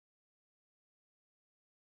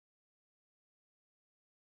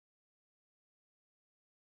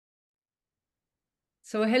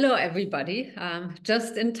So hello, everybody.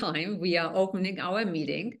 Just in time, we are opening our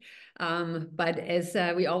meeting. But as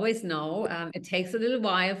we always know, it takes a little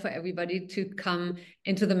while for everybody to come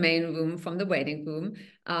into the main room from the waiting room.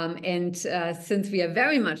 Since we are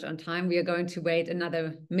very much on time, we are going to wait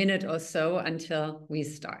another minute or so until we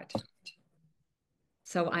start.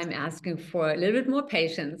 So I'm asking for a little bit more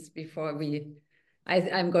patience before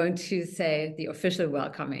I'm going to say the official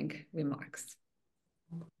welcoming remarks.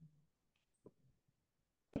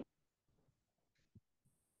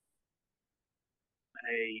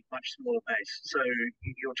 A much smaller base. So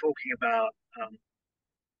you're talking about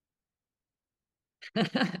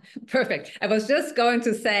Perfect. I was just going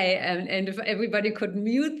to say, and if everybody could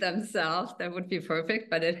mute themselves, that would be perfect,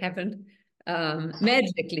 but it happened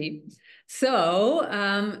magically. So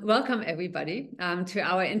welcome everybody to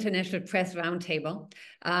our International Press Roundtable.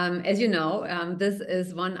 As you know, this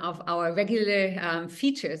is one of our regular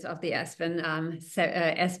features of the Aspen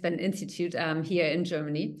Institute here in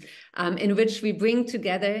Germany, in which we bring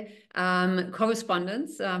together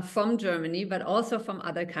correspondents from Germany, but also from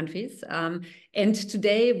other countries. And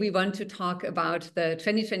today we want to talk about the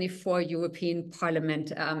 2024 European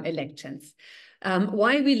Parliament elections.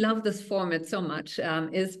 Why we love this format so much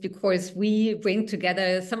is because we bring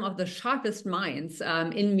together some of the sharpest minds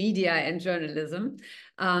in media and journalism.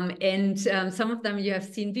 Some of them you have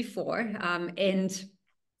seen before. And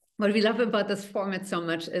what we love about this format so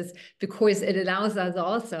much is because it allows us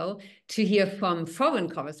also to hear from foreign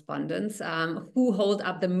correspondents who hold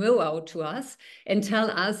up the mirror to us and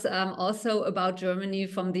tell us also about Germany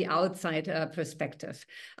from the outside perspective.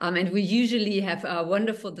 And we usually have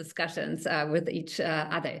wonderful discussions with each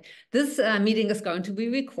other. This meeting is going to be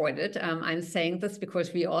recorded. I'm saying this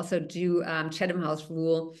because we also do Chatham House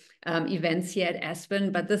Rule events here at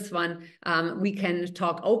Aspen, but this one we can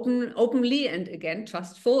talk openly and again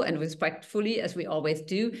trustful and respectfully as we always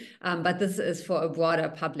do, but this is for a broader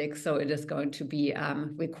public, so it is going to be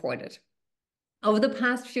recorded. Over the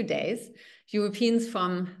past few days, Europeans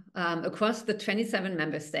from across the 27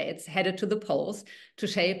 member states headed to the polls to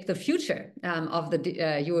shape the future of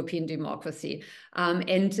the European democracy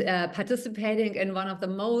and participating in one of the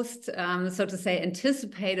most, so to say,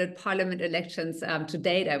 anticipated parliament elections to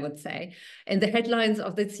date, I would say. And the headlines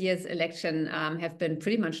of this year's election have been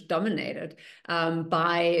pretty much dominated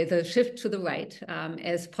by the shift to the right,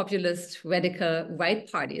 as populist radical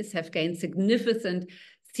right parties have gained significant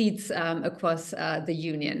seats across the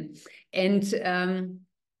union. And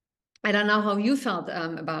I don't know how you felt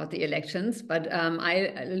about the elections, but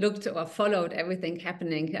I looked or followed everything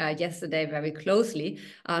happening yesterday very closely.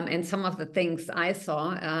 And some of the things I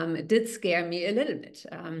saw did scare me a little bit.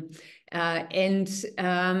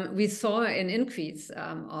 We saw an increase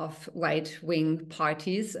of right-wing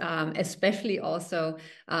parties, especially also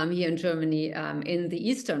here in Germany, in the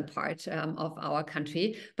eastern part of our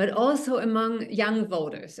country, but also among young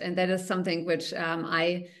voters. And that is something which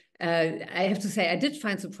I have to say I did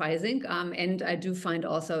find surprising, and I do find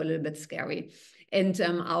also a little bit scary. And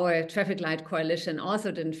our traffic light coalition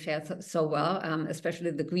also didn't fare so well,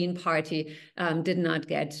 especially the Green Party did not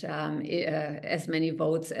get as many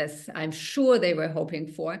votes as I'm sure they were hoping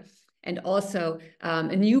for. And also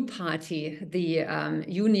a new party, the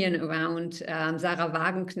union around Sarah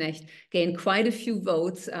Wagenknecht, gained quite a few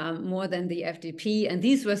votes, more than the FDP. And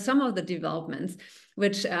these were some of the developments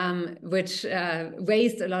which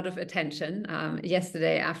raised a lot of attention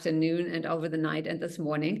yesterday afternoon and over the night and this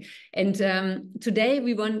morning. And today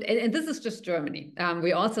we want, and this is just Germany.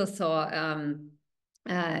 We also saw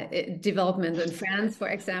development in France, for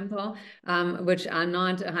example, which are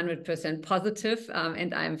not 100% positive.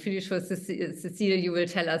 And I'm pretty sure, Cécile, you will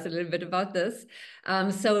tell us a little bit about this.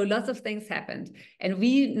 So lots of things happened. And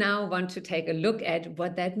we now want to take a look at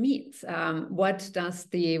what that means. What does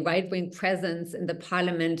the right-wing presence in the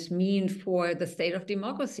parliament mean for the state of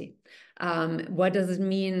democracy? What does it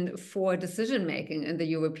mean for decision-making in the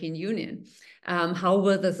European Union? How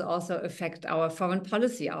will this also affect our foreign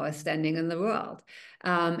policy, our standing in the world?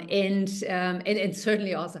 And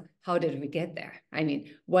certainly also, how did we get there? I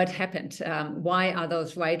mean, what happened? Why are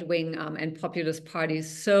those right-wing and populist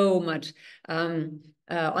parties so much on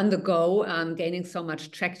the go, gaining so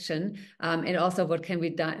much traction? And also, what can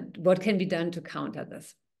be done to counter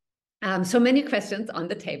this? So many questions on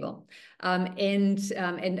the table, and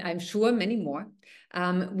I'm sure many more.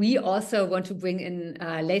 We also want to bring in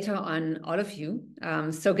later on all of you.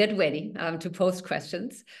 So get ready to post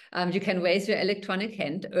questions. You can raise your electronic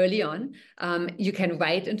hand early on. You can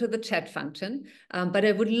write into the chat function, but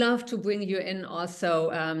I would love to bring you in also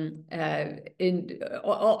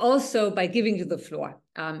also by giving you the floor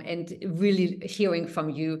and really hearing from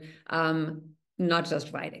you. not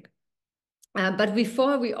just writing. But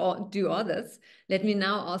before we do all this, let me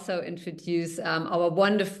now also introduce our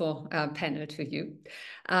wonderful panel to you.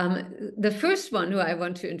 The first one who I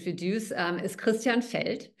want to introduce is Christian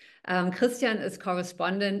Feld. Christian is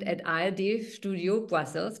correspondent at ARD Studio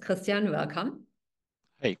Brussels. Christian, welcome.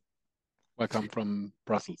 Hey, welcome from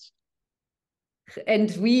Brussels.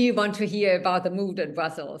 And we want to hear about the mood in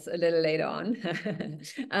Brussels a little later on.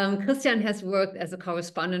 Christian has worked as a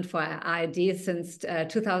correspondent for ARD since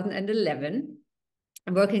 2011,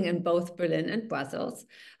 working in both Berlin and Brussels.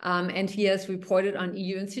 And he has reported on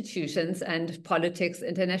EU institutions and politics,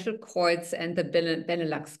 international courts, and the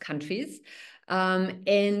Benelux countries.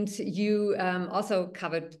 And you also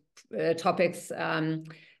covered topics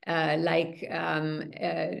like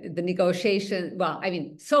the negotiation, well, I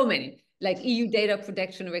mean, so many, like EU data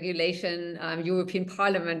protection regulation, European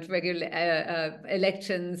Parliament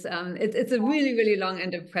elections. It's a really, really long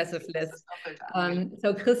and impressive list.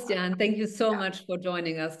 So Christian, thank you so much for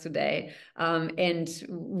joining us today. And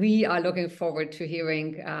we are looking forward to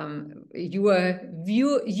hearing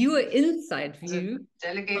your inside view.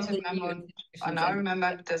 Delegated member, I now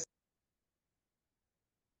remember this.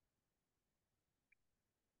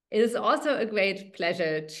 It is also a great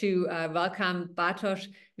pleasure to welcome Bartosz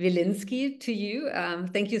Wielinski to you.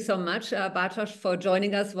 Thank you so much, Bartosz, for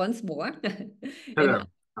joining us once more in the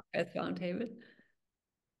Press Roundtable.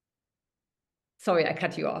 Sorry, I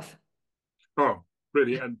cut you off. Oh,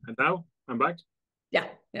 really? And now I'm back? Yeah.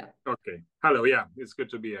 Okay. Hello, yeah, it's good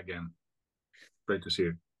to be again. Great to see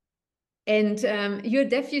you. And you're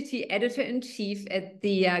deputy editor-in-chief at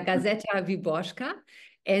the Gazeta Wyborcza,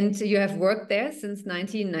 and you have worked there since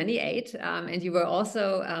 1998, and you were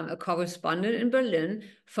also a correspondent in Berlin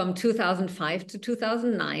from 2005 to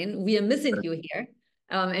 2009. We are missing you here.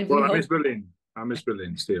 And well, I miss Berlin. I miss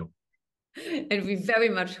Berlin still. And we very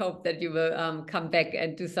much hope that you will come back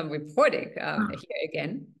and do some reporting here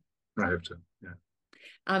again. I hope so, yeah.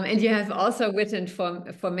 And you have also written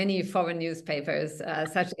for many foreign newspapers,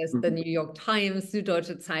 such as the New York Times,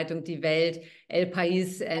 Süddeutsche Zeitung, Die Welt, El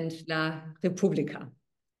País, and La Repubblica.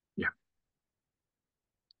 Yeah.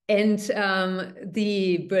 And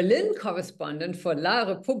the Berlin correspondent for La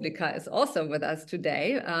Repubblica is also with us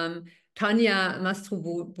today. Tonia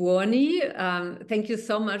Mastrobuoni. Thank you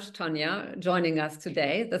so much, Tonia, joining us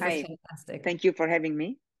today. This is fantastic. Thank you for having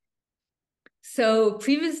me. So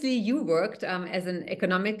previously you worked as an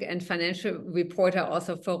economic and financial reporter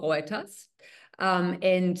also for Reuters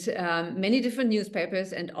and many different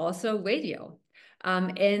newspapers and also radio.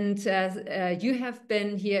 And you have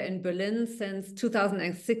been here in Berlin since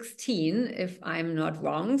 2016, if I'm not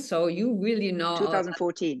wrong. So you really know.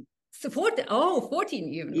 2014.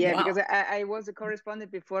 14 even. Yeah, wow. Because I was a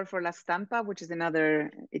correspondent before for La Stampa, which is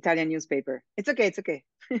another Italian newspaper. It's okay.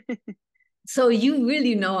 So you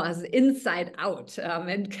really know us inside out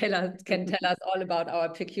and can tell us all about our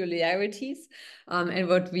peculiarities and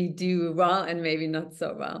what we do well and maybe not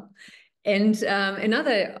so well. And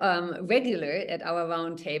another regular at our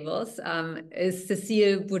roundtables is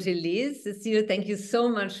Cécile Boutelet. Cécile, thank you so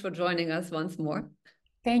much for joining us once more.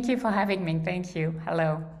 Thank you for having me. Thank you.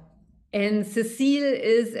 Hello. And Cécile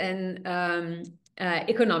is an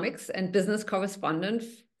economics and business correspondent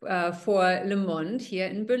for Le Monde here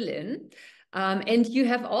in Berlin. And you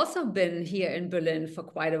have also been here in Berlin for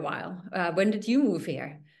quite a while. When did you move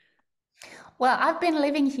here? Well, I've been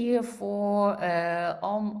living here for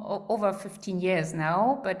over 15 years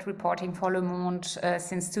now, but reporting for Le Monde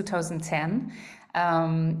since 2010.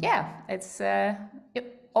 Yeah, it's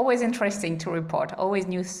always interesting to report, always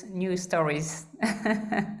new stories.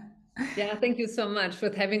 Yeah, thank you so much.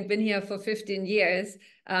 With having been here for 15 years,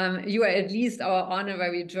 you are at least our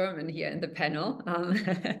honorary German here in the panel,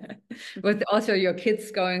 with also your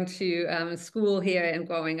kids going to school here and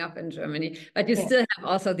growing up in Germany. But you still have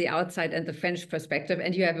also the outside and the French perspective,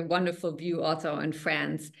 and you have a wonderful view also in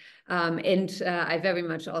France. And I very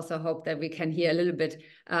much also hope that we can hear a little bit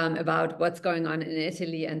about what's going on in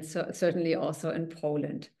Italy and certainly also in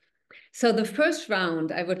Poland. So the first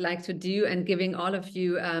round I would like to do, and giving all of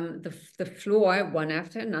you the floor one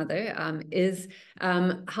after another, is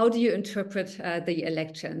how do you interpret the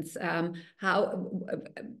elections?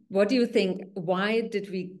 What do you think? Why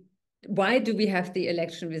do we have the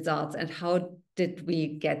election results, and how did we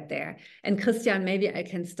get there? And Christian, maybe I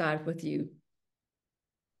can start with you.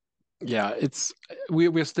 Yeah,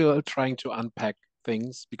 we're still trying to unpack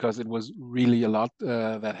things because it was really a lot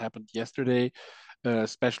that happened yesterday.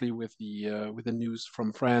 Especially with the news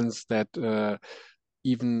from France that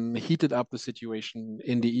even heated up the situation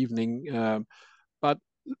in the evening. But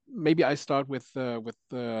maybe I start with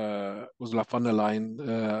Ursula von der Leyen.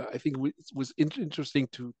 I think it was interesting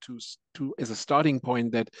to as a starting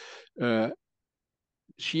point that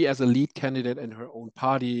she, as a lead candidate in her own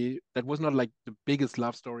party, that was not like the biggest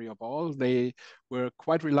love story of all. They were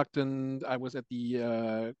quite reluctant. I was at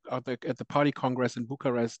the party congress in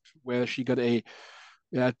Bucharest, where she got a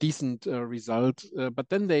decent result. But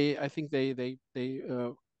then I think they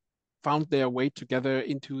found their way together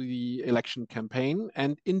into the election campaign,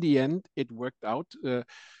 and in the end, it worked out.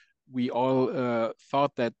 We all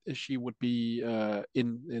thought that she would be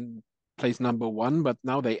in place number 1, but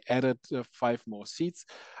now they added 5 more seats.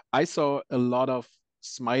 I saw a lot of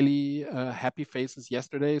smiley, happy faces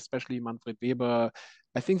yesterday, especially Manfred Weber.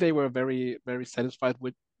 I think they were very, very satisfied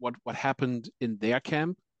with what happened in their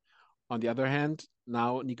camp. On the other hand,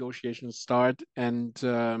 now negotiations start, and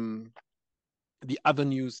the other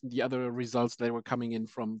news, the other results that were coming in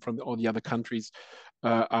from all the other countries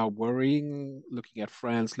are worrying. Looking at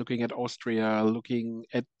France, looking at Austria, looking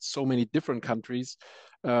at so many different countries,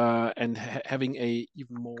 and having a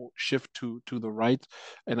even more shift to the right.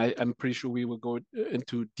 And I'm pretty sure we will go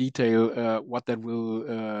into detail what that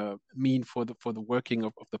will mean for the working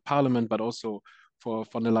of the parliament, but also for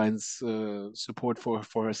von der Leyen's support for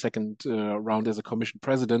her second round as a Commission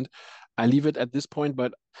president. I leave it at this point,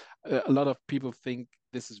 but a lot of people think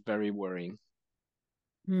this is very worrying.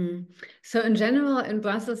 So in general, in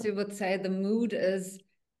Brussels, you would say the mood is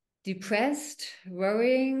depressed,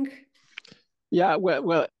 worrying? Yeah,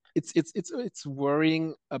 well, it's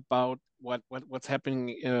worrying about what's happening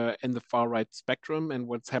in the far right spectrum and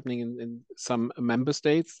what's happening in some member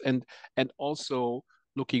states, and also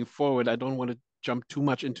looking forward. I don't want to jump too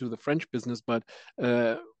much into the French business, but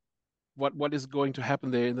what is going to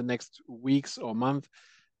happen there in the next weeks or month?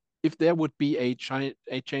 If there would be a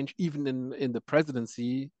change even in the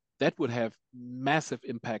presidency, that would have massive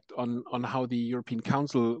impact on how the European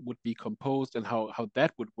Council would be composed and how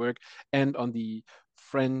that would work, and on the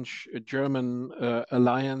French-German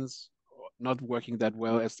alliance not working that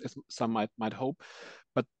well as some might hope.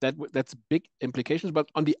 But that's big implications.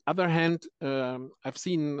 But on the other hand, I've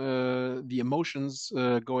seen the emotions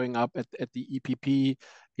going up at the EPP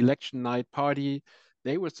election night party.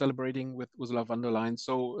 They were celebrating with Ursula von der Leyen.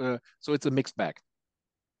 So it's a mixed bag.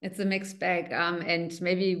 It's a mixed bag. And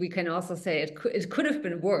maybe we can also say it could have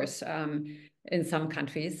been worse in some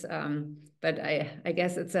countries. But I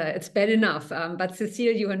guess it's bad enough. But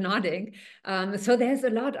Cécile, you are nodding. So there's a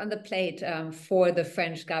lot on the plate for the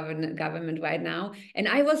French government right now. And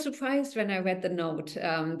I was surprised when I read the note,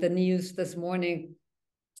 the news this morning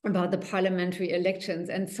about the parliamentary elections,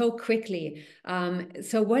 and so quickly.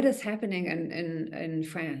 So what is happening in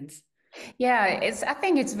France? Yeah, I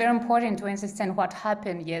think it's very important to understand what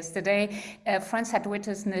happened yesterday. France had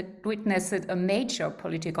witnessed a major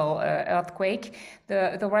political earthquake.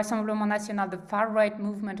 The Rassemblement National, the far-right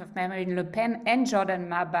movement of Marine Le Pen and Jordan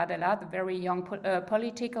Bardella, the very young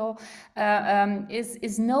political,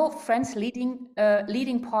 is now France's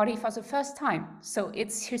leading party for the first time. So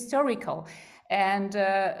it's historical. And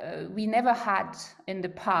we never had in the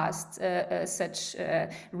past such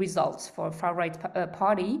results for a far-right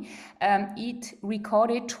party. It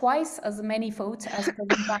recorded twice as many votes as the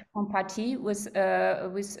Macron party with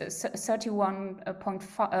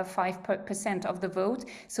 31.5% of the vote.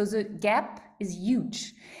 So the gap is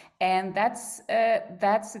huge. And that's a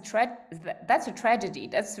tragedy.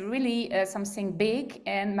 That's really something big.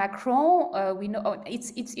 And Macron, we know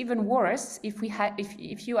it's even worse if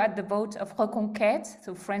you add the vote of Reconquête,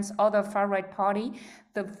 so France's other far right party,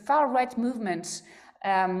 the far right movement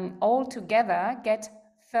all together get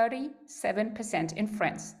 37% in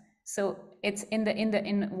France. So it's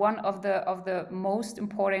in one of the most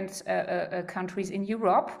important countries in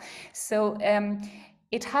Europe. So.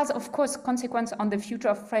 It has, of course, consequence on the future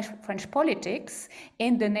of French politics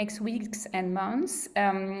in the next weeks and months,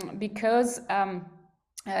 because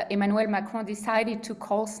Emmanuel Macron decided to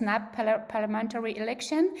call snap parliamentary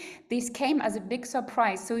election. This came as a big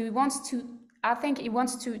surprise. So he wants to. I think he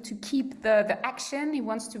wants to keep the action. He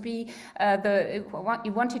wants to be he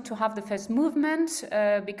wanted to have the first movement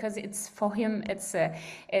because it's for him it's a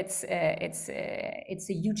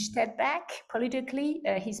huge step back politically.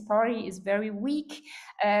 His party is very weak.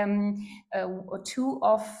 Two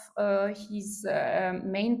of his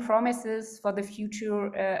main promises for the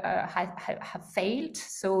future have failed.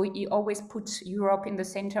 So he always puts Europe in the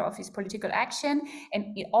center of his political action,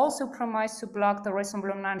 and he also promised to block the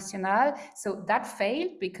Rassemblement National. So that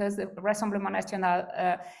failed because the Rassemblement National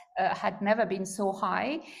had never been so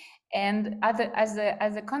high. And as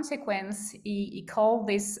a consequence, he called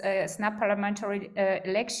this snap parliamentary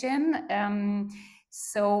election.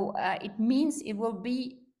 So it means it will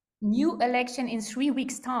be new election in 3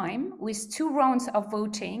 weeks' time with 2 rounds of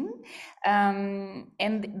voting.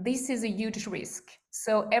 And this is a huge risk.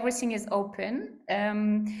 So everything is open.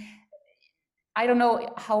 I don't know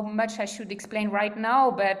how much I should explain right now,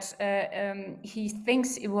 but he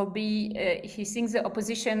thinks it will be, he thinks the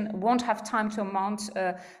opposition won't have time to mount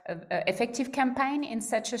an effective campaign in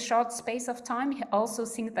such a short space of time. He also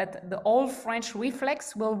thinks that the old French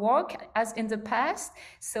reflex will work as in the past.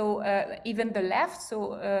 So even the left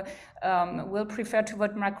will prefer to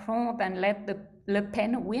vote Macron than let the Le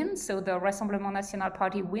Pen win, so the Rassemblement National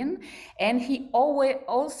Party win. And he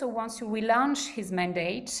also wants to relaunch his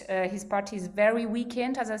mandate. His party is very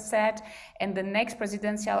weakened, as I said, and the next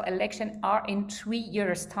presidential election are in 3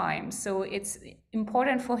 years' time. So it's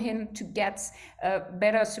important for him to get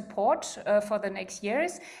better support for the next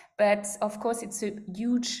years. But of course, it's a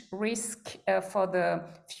huge risk for the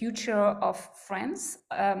future of France.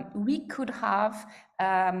 We could have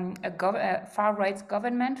a far-right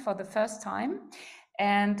government for the first time,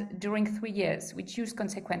 and during 3 years, with huge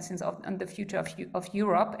consequences on the future of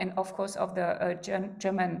Europe and, of course, of the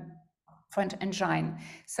German French engine.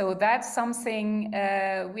 So that's something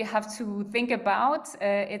we have to think about.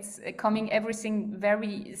 It's coming everything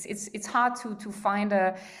very. It's hard to find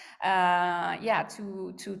a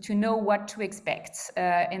to know what to expect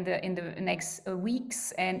in the next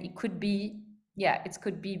weeks, and it could be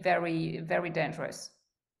very, very dangerous.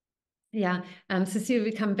 Yeah, Cécile,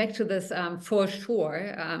 we come back to this for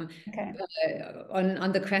sure. Okay.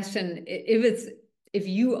 On the question, if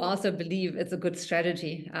you also believe it's a good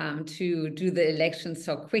strategy to do the election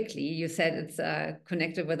so quickly. You said it's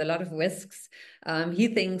connected with a lot of risks. He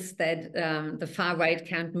thinks that the far right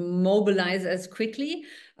can't mobilize as quickly,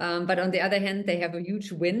 but on the other hand, they have a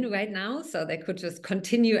huge win right now, so they could just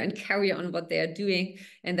continue and carry on what they're doing,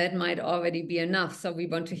 and that might already be enough. So we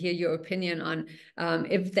want to hear your opinion on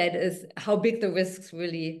if that is how big the risks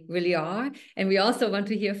really are, and we also want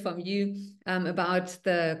to hear from you about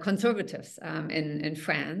the conservatives in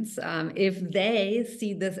France, if they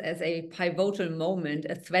see this as a pivotal moment,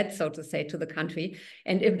 a threat, so to say, to the country,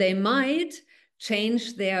 and if they might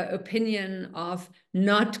change their opinion of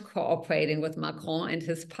not cooperating with Macron and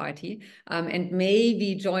his party, and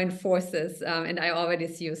maybe join forces. And I already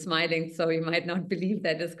see you smiling, so you might not believe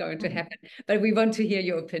that is going to happen. But we want to hear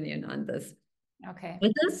your opinion on this. Okay.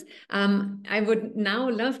 With this, I would now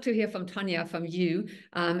love to hear from Tonia, from you,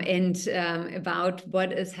 and about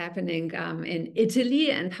what is happening in Italy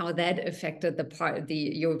and how that affected the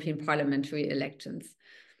European parliamentary elections.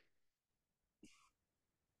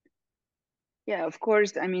 Yeah, of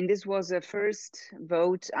course. I mean, this was a first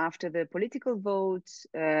vote after the political vote,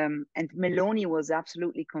 and Meloni was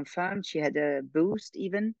absolutely confirmed. She had a boost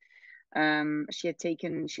even. She had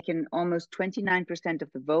taken almost 29%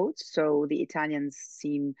 of the votes. So the Italians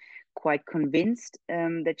seem quite convinced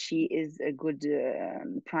that she is a good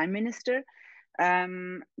prime minister.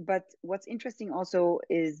 But what's interesting also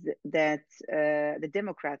is that the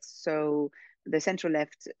Democrats, so the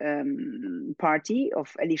centro-left party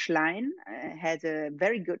of Elly Schlein, had a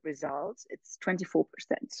very good result. It's 24%.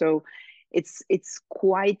 So it's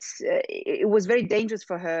quite. It was very dangerous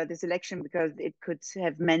for her, this election, because it could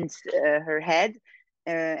have meant her head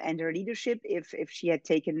and her leadership if she had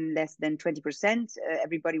taken less than 20%.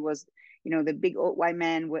 Everybody was, the big old white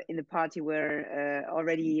men in the party were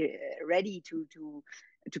already ready to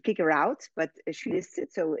kick her out, but she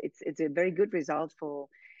listed. So it's a very good result for.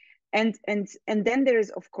 And then there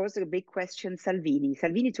is, of course, a big question.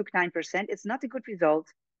 Salvini took 9%. It's not a good result,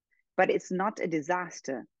 but it's not a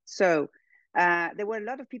disaster. So there were a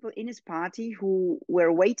lot of people in his party who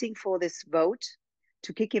were waiting for this vote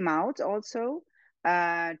to kick him out, also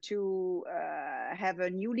to have a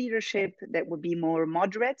new leadership that would be more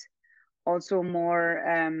moderate, also more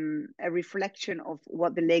a reflection of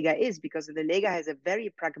what the Lega is, because the Lega has a very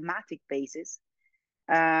pragmatic basis.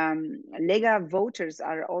 Lega voters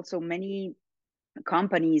are also many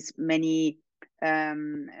companies, many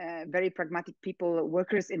very pragmatic people,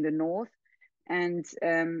 workers in the north, and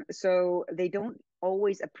so they don't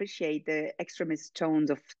always appreciate the extremist tones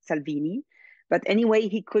of Salvini. But anyway,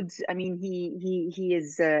 he could. I mean, he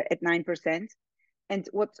is at 9%. And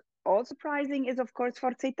what's all surprising is, of course,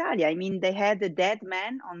 Forza Italia. I mean, they had a dead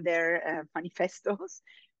man on their manifestos,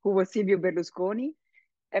 who was Silvio Berlusconi.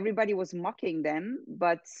 Everybody was mocking them,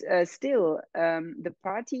 but still, the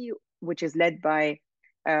party, which is led by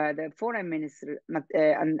the foreign minister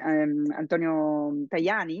Antonio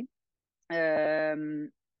Tajani,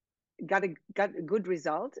 got a good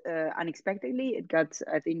result unexpectedly. It got,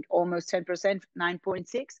 I think, almost 10%,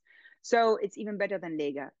 9.6. So it's even better than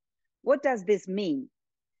Lega. what does this mean?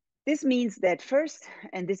 This means that first,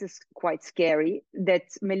 and this is quite scary, that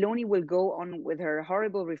Meloni will go on with her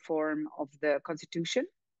horrible reform of the constitution,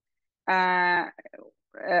 a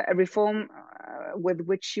reform with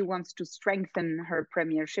which she wants to strengthen her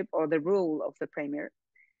premiership or the role of the premier.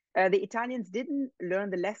 The Italians didn't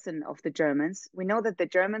learn the lesson of the Germans. We know that the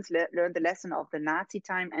Germans learned the lesson of the Nazi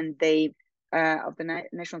time and of the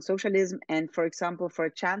National Socialism. And for example, for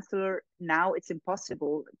a chancellor, now it's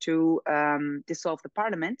impossible to dissolve the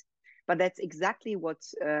parliament. But that's exactly what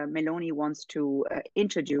Meloni wants to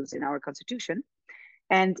introduce in our constitution.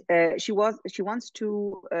 And she wants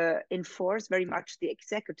to enforce very much the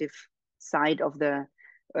executive side of the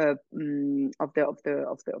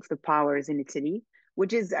powers in Italy,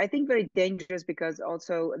 which is, I think, very dangerous because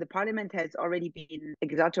also the parliament has already been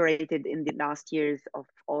exaggerated in the last years of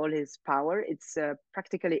all his power. It's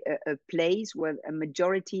practically a place where a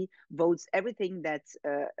majority votes everything that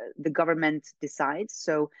the government decides.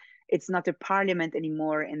 So it's not a parliament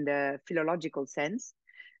anymore in the philological sense.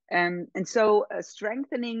 And so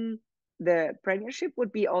strengthening the premiership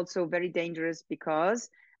would be also very dangerous because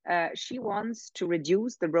she wants to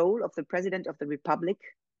reduce the role of the president of the republic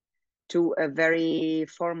to a very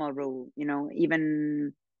formal role,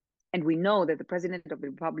 and we know that the president of the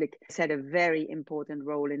republic has had a very important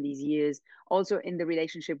role in these years, also in the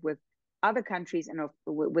relationship with other countries and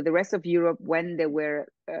with the rest of Europe when there were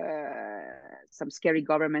some scary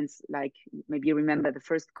governments, like maybe you remember the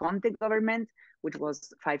first Conte government, which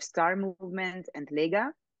was Five-Star Movement and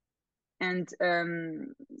Lega. And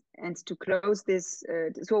to close this,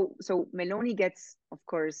 so Meloni gets, of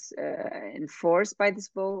course, enforced by this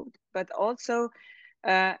vote, but also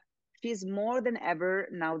she is more than ever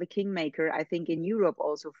now the kingmaker, I think, in Europe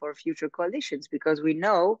also for future coalitions, because we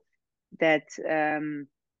know that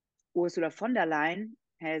Ursula von der Leyen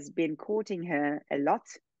has been courting her a lot.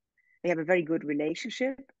 They have a very good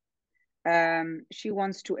relationship. She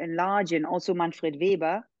wants to enlarge, and also Manfred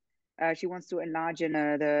Weber, she wants to enlarge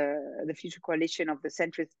the future coalition of the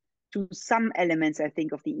centrists to some elements, I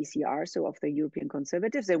think, of the ECR, so of the European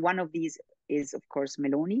Conservatives. And one of these is, of course,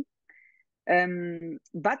 Meloni.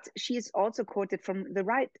 But she is also quoted from the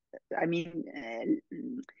right. I mean,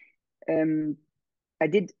 I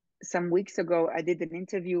did some weeks ago, I did an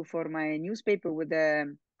interview for my newspaper with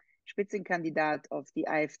the Spitzenkandidat of the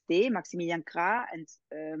AfD, Maximilian Krah, and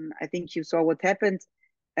I think you saw what happened.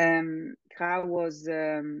 Krah was,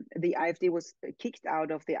 the AfD was kicked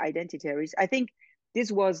out of the identitaries. I think this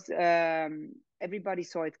was, everybody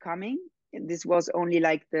saw it coming. This was only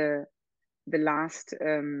like the last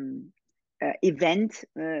event,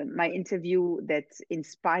 my interview that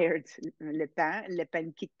inspired Le Pen. Le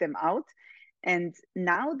Pen kicked them out. And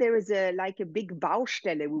now there is like a big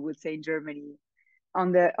Baustelle, we would say in Germany,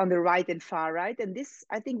 on the right and far right. And this,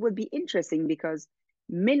 I think, would be interesting because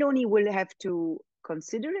Meloni will have to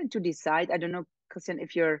consider and to decide. I don't know, Christian,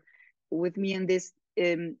 if you're with me on this,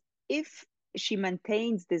 if she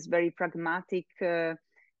maintains this very pragmatic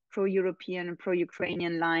pro-European and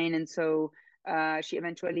pro-Ukrainian line, and so she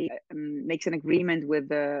eventually makes an agreement with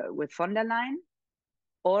von der Leyen,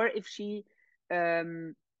 or if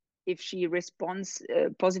she responds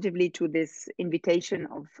positively to this invitation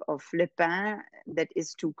of Le Pen, that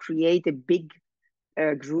is to create a big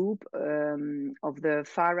group of the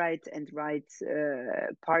far right and right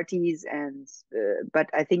parties, and but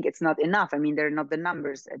I think it's not enough. I mean, they're not the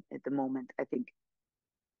numbers at the moment, I think.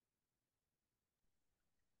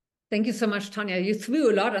 Thank you so much, Tonia. You threw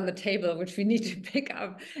a lot on the table, which we need to pick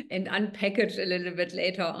up and unpackage a little bit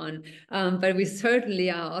later on. But we certainly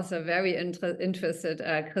are also very interested,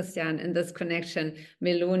 Christian, in this connection,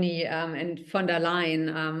 Meloni and von der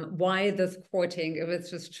Leyen, why this courting, if it's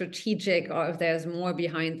just strategic or if there's more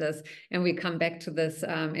behind this. And we come back to this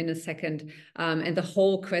in a second. And the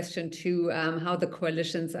whole question too, how the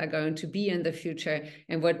coalitions are going to be in the future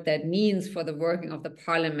and what that means for the working of the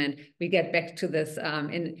parliament. We get back to this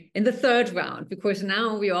in the third round, because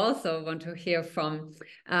now we also want to hear from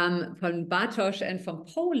Bartosz and from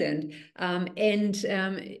Poland.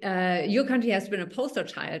 Your country has been a poster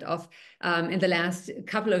child of, in the last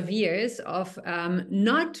couple of years, of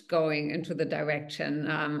not going into the direction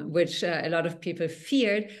which a lot of people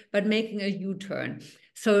feared, but making a U-turn.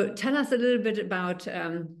 So tell us a little bit about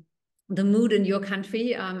the mood in your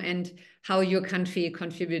country and how your country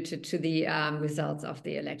contributed to the results of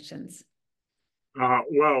the elections.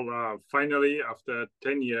 Finally, after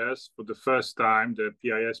 10 years, for the first time, the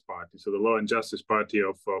PiS party, so the Law and Justice Party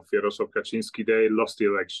of Jarosław Kaczyński, they lost the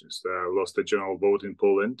elections, lost the general vote in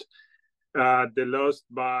Poland. They lost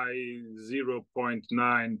by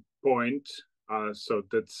 0.9 point. So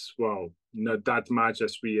that's, well, not that much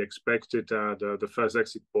as we expected. The first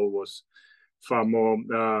exit poll was far more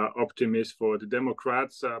optimist for the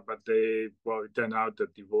Democrats, but it turned out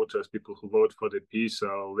that the voters, people who vote for the peace,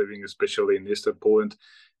 living especially in Eastern Poland,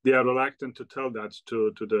 they are reluctant to tell that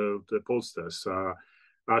to the pollsters,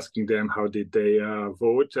 asking them how did they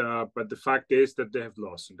vote. But the fact is that they have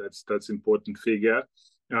lost, and that's important figure.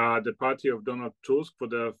 The party of Donald Tusk, for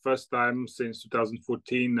the first time since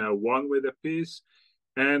 2014, won with the peace,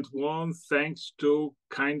 and won thanks to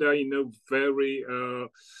kind of, very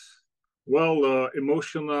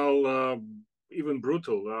emotional, even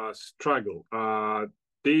brutal struggle.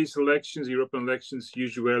 These elections, European elections,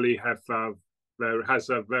 usually has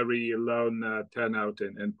a very low turnout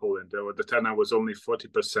in Poland. The turnout was only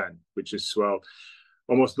 40%, which is,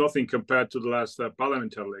 almost nothing compared to the last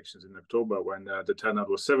parliamentary elections in October, when the turnout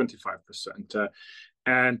was 75%.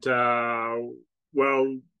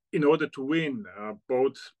 In order to win,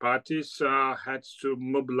 both parties had to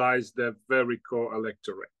mobilize their very core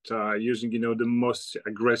electorate, using, the most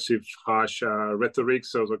aggressive, harsh rhetoric.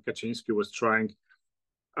 So Kaczynski was trying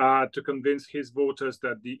to convince his voters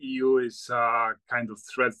that the EU is kind of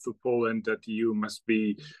threat to Poland, that the EU must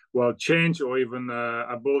be, changed or even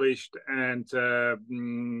abolished. And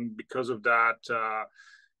because of that,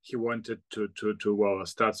 he wanted to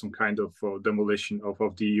start some kind of demolition of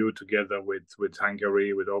the EU together with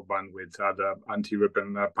Hungary, with Orban, with other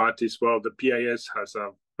anti-European parties. Well, the PIS has a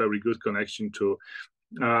very good connection to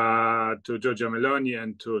Giorgia Meloni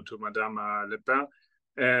and to Madame Le Pen.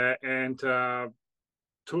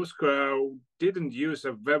 Tusk didn't use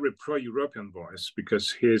a very pro-European voice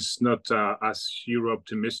because he's not as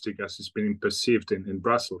Euro-optimistic as he's been perceived in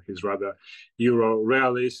Brussels. He's rather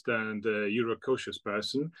Euro-realist and Euro-cautious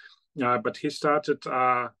person. But he started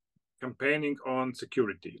campaigning on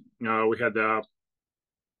security. We had a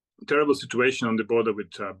terrible situation on the border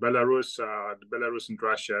with Belarus. Belarus and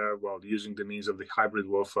Russia, using the means of the hybrid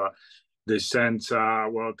warfare, they sent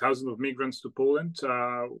thousands of migrants to Poland.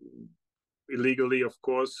 Illegally, of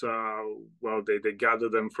course. They gather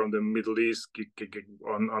them from the Middle East.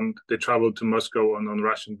 They travel to Moscow on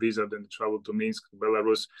Russian visa, then they travel to Minsk,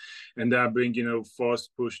 Belarus, and they are being,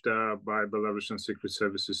 pushed by Belarusian secret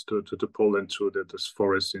services to Poland through the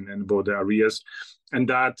forests and border areas, and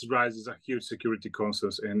that raises a huge security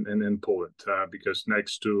concerns in Poland because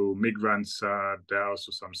next to migrants, there are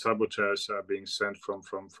also some saboteurs being sent from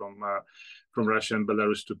Russia and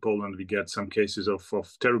Belarus to Poland. We get some cases of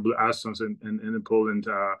terrible arson in Poland.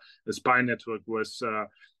 The spy network was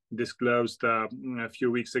disclosed a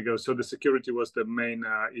few weeks ago. So the security was the main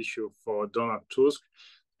issue for Donald Tusk.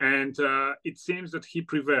 And it seems that he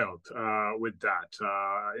prevailed with that,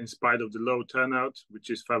 in spite of the low turnout, which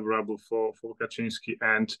is favorable for Kaczynski.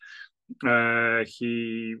 And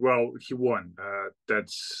he won.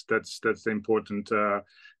 That's the important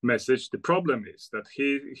message. The problem is that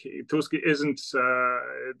Tusk isn't.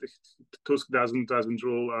 Tusk doesn't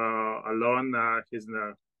rule alone. He's in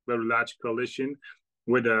a very large coalition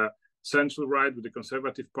with the central right, with the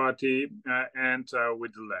Conservative Party, and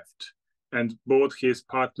with the left. And both his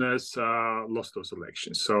partners lost those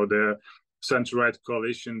elections. So the central-right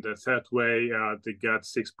coalition, the third way, they got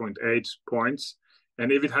 6.8 points. And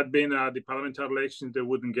if it had been the parliamentary election, they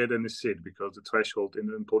wouldn't get any seat because the threshold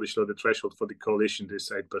in Polish law, the threshold for the coalition is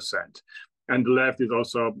 8%. And the left is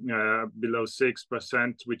also below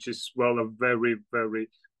 6%, which is, a very, very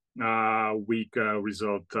weak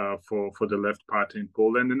result for the left party in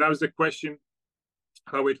Poland. And now is the question,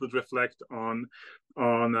 how it would reflect on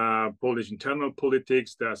Polish internal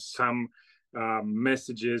politics. There are some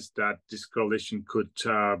messages that this coalition could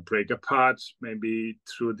break apart, maybe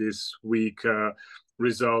through this weak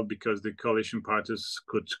result, because the coalition parties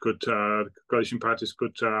could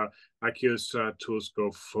accuse Tusk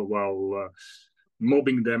of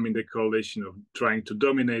mobbing them in the coalition, of trying to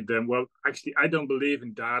dominate them. Well, actually, I don't believe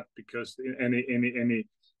in that, because any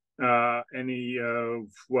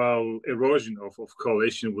erosion of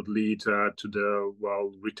coalition would lead to the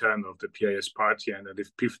return of the PIS party, and if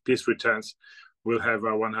peace returns, we'll have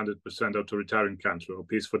a 100% authoritarian country.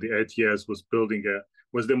 Peace for the 8 years was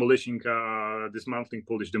demolishing, dismantling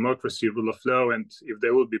Polish democracy, rule of law, and if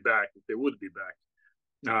they would be back,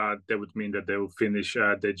 that would mean that they will finish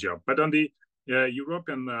their job. But on the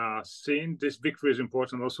European scene, this victory is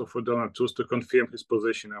important also for Donald Tusk to confirm his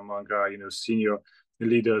position among senior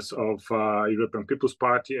leaders of European People's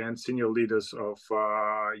Party and senior leaders of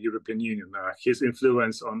European Union. His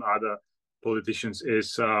influence on other politicians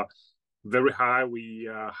is very high. We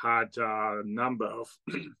had a number of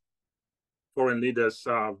foreign leaders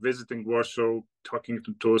visiting Warsaw, talking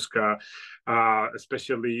to Tusk,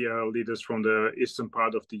 especially leaders from the eastern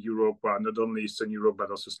part of the Europe, not only Eastern Europe, but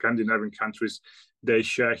also Scandinavian countries. They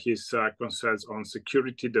share his concerns on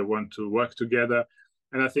security. They want to work together.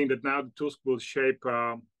 And I think that now Tusk will shape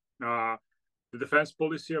the defense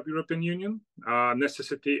policy of European Union,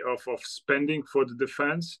 necessity of spending for the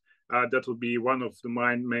defense. That will be one of the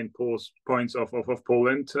main points of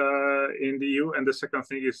Poland in the EU. And the second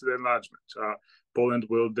thing is the enlargement. Poland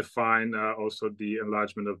will define also the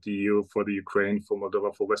enlargement of the EU for the Ukraine, for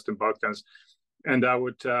Moldova, for Western Balkans. And I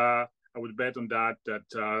would bet on that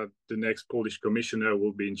the next Polish commissioner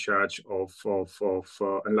will be in charge of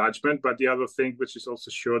enlargement. But the other thing, which is also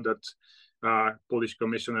sure, that Polish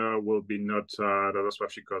commissioner will be not Radosław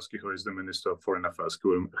Sikorski, who is the Minister of Foreign Affairs.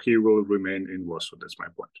 He will remain in Warsaw. That's my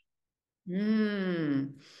point.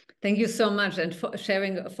 Thank you so much, and for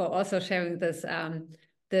also sharing this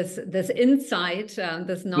this insight,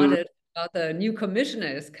 this knowledge about the new commissioner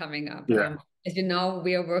is coming up. Yeah. As you know,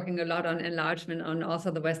 we are working a lot on enlargement on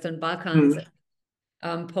also the Western Balkans.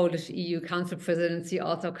 Polish EU Council presidency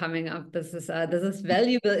also coming up. This is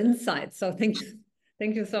valuable insight. So thank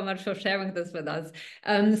you so much for sharing this with us.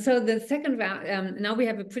 So the second round, now we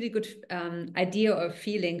have a pretty good idea or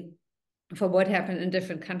feeling for what happened in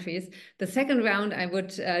different countries. The second round, I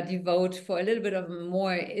would devote for a little bit of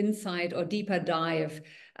more insight or deeper dive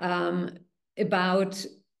about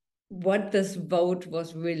what this vote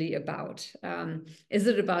was really about. Is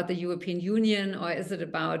it about the European Union, or is it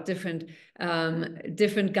about different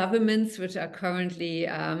governments which are currently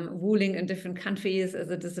ruling in different countries? Is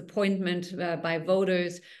it disappointment by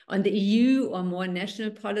voters on the EU or more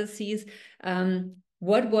national policies?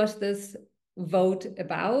 What was this vote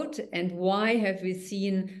about, and why have we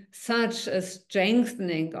seen such a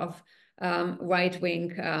strengthening of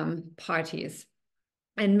right-wing parties?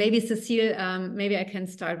 And maybe Cécile, maybe I can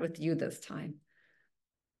start with you this time.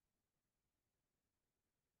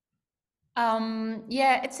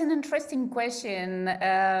 Yeah, it's an interesting question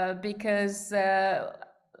because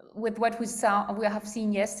with what we have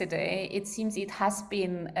seen yesterday, it seems it has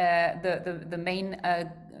been the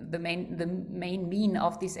main mean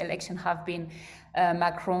of this election have been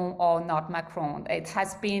Macron or not Macron. It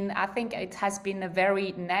has been, I think it has been a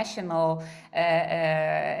very national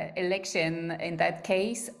election in that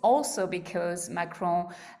case, also because Macron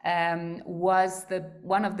was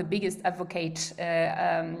one of the biggest advocates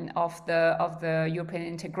of the European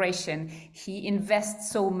integration. He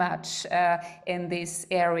invests so much in this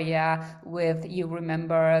area with, you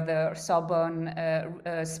remember, the Sorbonne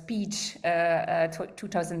speech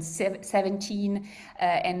 2017,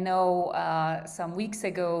 and now some weeks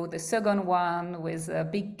ago the second one with a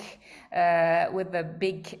big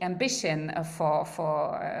ambition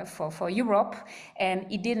for Europe, and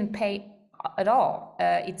it didn't pay at all.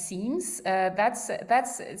 It seems that's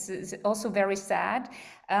also very sad,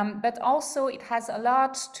 but also it has a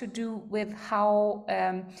lot to do with how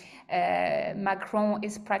Macron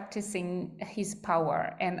is practicing his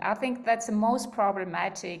power, and I think that's the most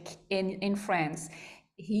problematic in France.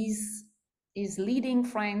 He's leading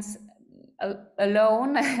France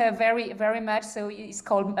alone, very much. So he's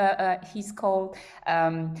called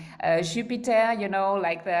Jupiter. You know,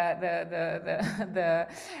 like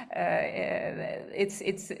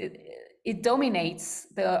it dominates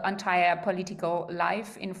the entire political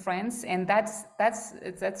life in France, and that's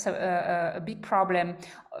a big problem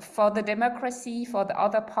for the democracy, for the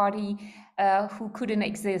other party who couldn't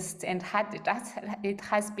exist, and it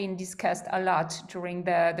has been discussed a lot during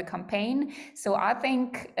the campaign. So I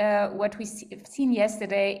think what we've seen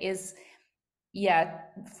yesterday is, yeah,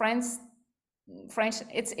 French.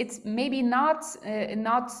 It's maybe not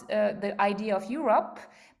the idea of Europe,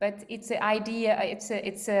 but it's the idea.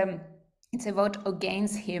 It's a vote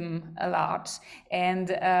against him a lot, and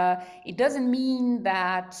it doesn't mean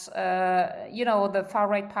that the far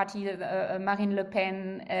right party, Marine Le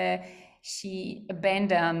Pen, she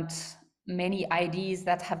abandoned many ideas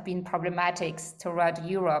that have been problematic throughout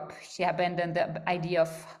Europe. She abandoned the idea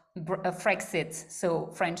of Frexit,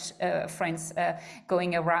 so France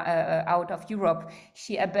going out of Europe.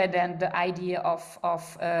 She abandoned the idea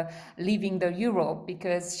of leaving the euro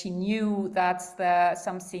because she knew that's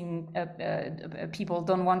something people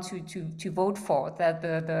don't want to vote for. That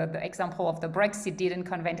the example of the Brexit didn't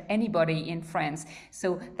convince anybody in France.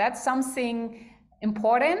 So that's something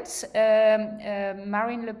important.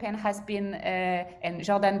 Marine Le Pen has been, and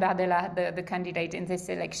Jordan Bardella, the candidate in this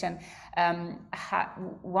election,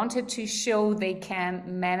 wanted to show they can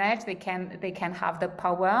manage, they can have the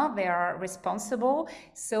power, they are responsible.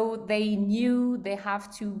 So they knew they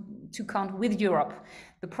have to count with Europe.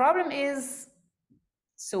 The problem is,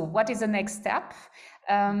 so what is the next step?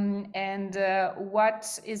 And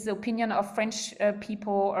what is the opinion of French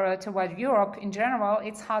people toward Europe in general?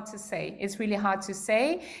 It's hard to say. It's really hard to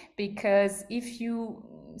say, because if you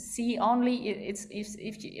see only,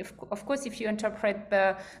 of course, if you interpret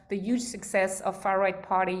the huge success of far-right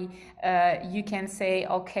party, you can say,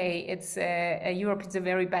 okay, it's Europe is a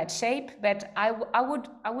very bad shape. But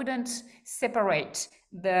I wouldn't separate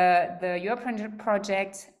the European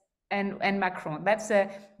project and Macron. That's a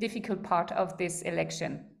difficult part of this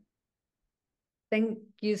election. Thank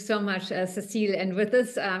you so much, Cécile. And with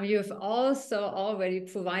this, you've also already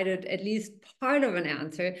provided at least part of an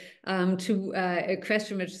answer to a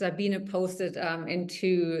question which Sabine posted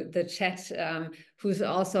into the chat, who's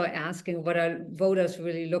also asking what are voters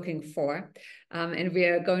really looking for. And we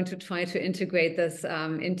are going to try to integrate this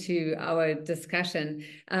into our discussion.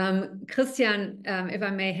 Christian, if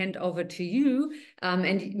I may hand over to you,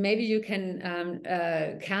 and maybe you can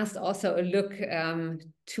cast also a look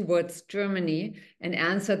towards Germany and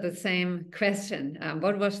answer the same question.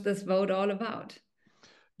 What was this vote all about?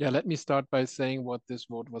 Yeah, let me start by saying what this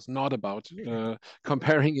vote was not about,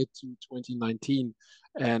 comparing it to 2019.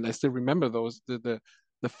 And I still remember the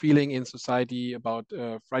feeling in society about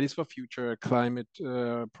Fridays for Future, climate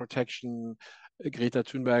protection, Greta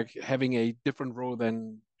Thunberg having a different role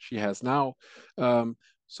than she has now.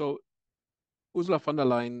 So Ursula von der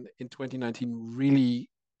Leyen in 2019 really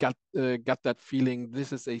got that feeling,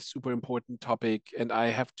 this is a super important topic and I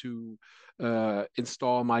have to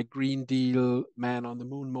install my Green Deal, man on the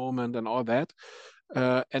moon moment and all that.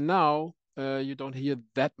 And now you don't hear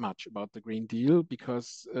that much about the Green Deal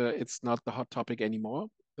because it's not the hot topic anymore.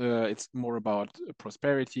 It's more about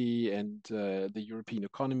prosperity and the European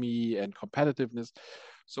economy and competitiveness.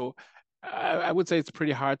 So I would say it's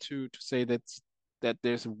pretty hard to say that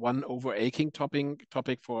there's one overarching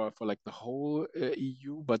topic for like the whole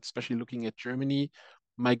EU, but especially looking at Germany,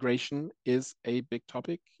 migration is a big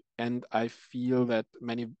topic. And I feel that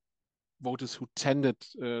many voters who tended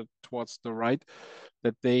towards the right,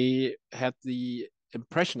 that they had the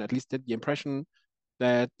impression, at least had the impression,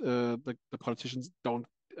 that the politicians don't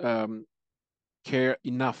care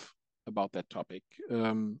enough about that topic.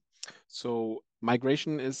 So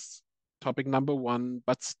migration is topic number one,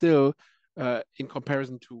 but still, in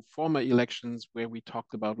comparison to former elections where we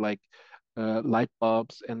talked about like light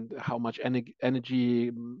bulbs and how much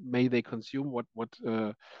energy may they consume, what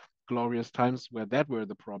glorious times where that were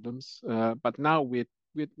the problems. But now we're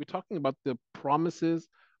talking about the promises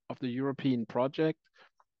of the European project,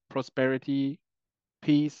 prosperity,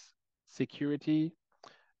 peace, security.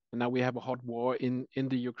 And now we have a hot war in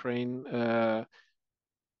the Ukraine.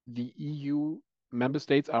 The EU member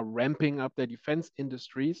states are ramping up their defense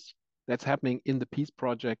industries. That's happening in the peace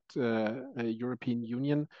project, European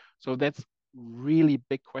Union. So that's really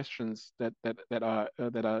big questions that are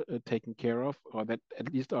taken care of, or that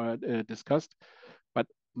at least are discussed. But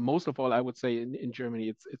most of all, I would say in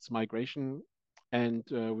Germany, it's migration, and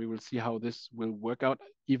we will see how this will work out.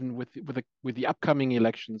 Even with the upcoming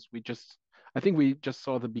elections, I think we just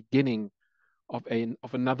saw the beginning of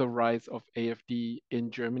another rise of AfD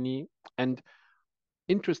in Germany. And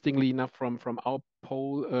interestingly enough, from our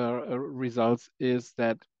poll results, is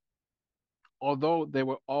that although there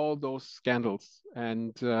were all those scandals,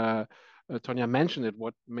 and Tonia mentioned it,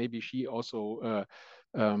 what maybe she also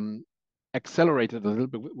accelerated a little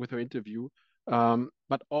bit with her interview,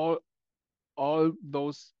 but all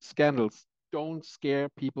those scandals don't scare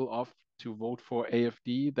people off to vote for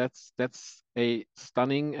AfD. That's a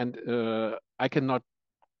stunning, and I cannot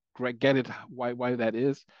get it why that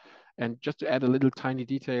is. And just to add a little tiny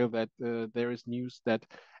detail, that there is news that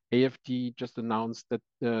AfD just announced that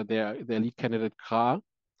their lead candidate Krah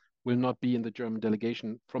will not be in the German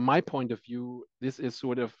delegation. From my point of view, this is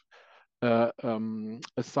sort of a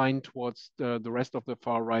sign towards the rest of the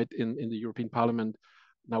far right in the European Parliament.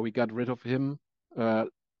 Now we got rid of him.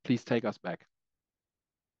 Please take us back.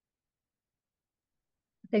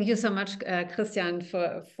 Thank you so much, Christian,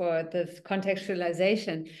 for this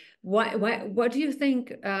contextualization. What do you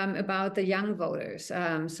think about the young voters?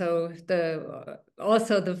 So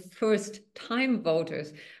also the first-time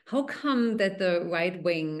voters. How come that the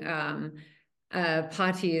right-wing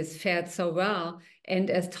parties fared so well, And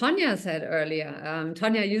as Tonia said earlier,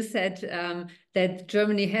 Tonia, you said that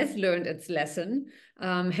Germany has learned its lesson.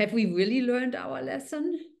 Have we really learned our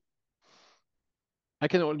lesson? I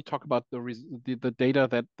can only talk about the data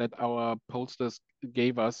that our pollsters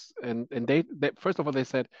gave us, and they first of all they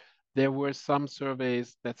said there were some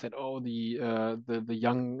surveys that said, oh, the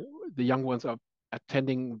young ones are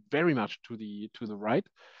attending very much to the right.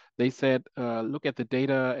 They said, look at the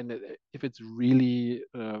data, and if it's really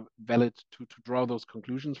valid to draw those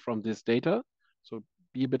conclusions from this data, so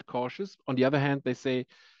be a bit cautious. On the other hand, they say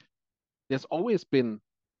there's always been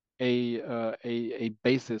a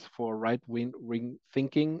basis for right-wing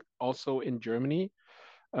thinking also in Germany.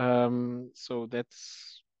 So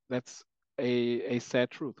that's a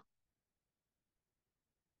sad truth.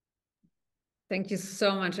 Thank you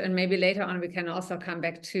so much. And maybe later on we can also come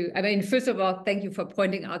back to, I mean, first of all, thank you for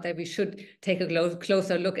pointing out that we should take a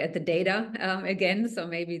closer look at the data again. So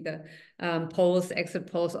maybe the polls, exit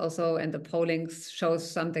polls also, and the polling shows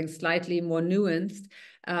something slightly more nuanced.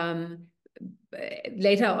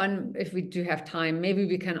 Later on, if we do have time, maybe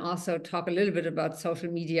we can also talk a little bit about social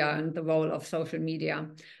media and the role of social media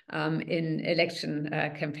in election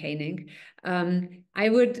campaigning. I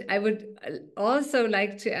would also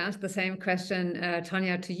like to ask the same question,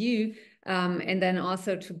 Tonia, to you, and then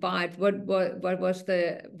also to Bart. What was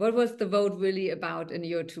the vote really about in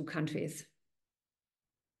your two countries?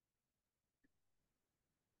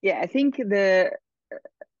 Yeah, I think the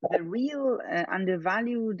real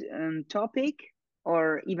undervalued topic,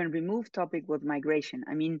 or even removed topic, was migration.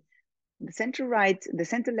 I mean, the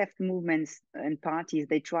center-left movements and parties,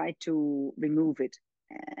 they try to remove it.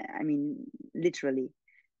 I mean, literally.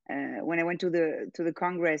 When I went to the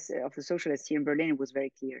Congress of the Socialists here in Berlin, it was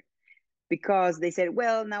very clear, because they said,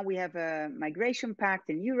 well, now we have a migration pact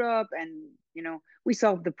in Europe, and we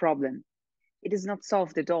solved the problem. It is not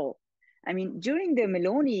solved at all. I mean, during the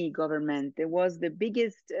Meloni government, there was the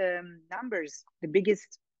biggest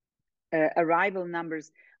arrival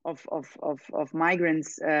numbers of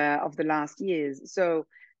migrants of the last years. So,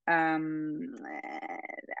 I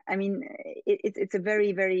mean, it's a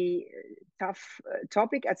very, very tough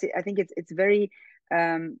topic. I think it's very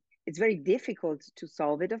difficult to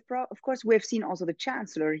solve it. Of course, we've seen also the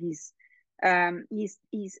chancellor. He's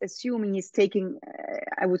assuming, he's taking,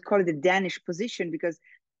 I would call it a Danish position, because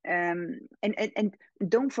and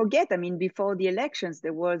don't forget, I mean, before the elections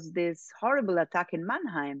there was this horrible attack in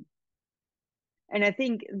Mannheim, and I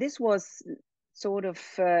think this was sort of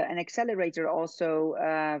an accelerator also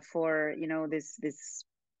for this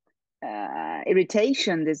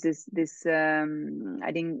irritation, this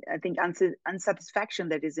I think unsatisfaction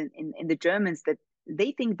that is in the Germans, that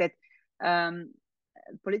they think that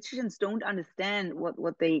politicians don't understand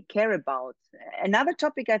what they care about. Another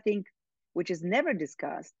topic, I think, which is never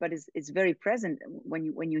discussed but is very present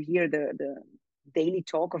when you hear the daily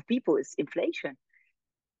talk of people, is inflation.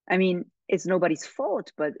 I mean, it's nobody's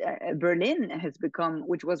fault, but Berlin has become,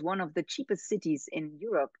 which was one of the cheapest cities in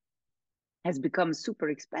Europe, has become super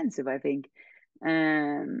expensive, I think.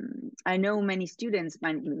 I know many students,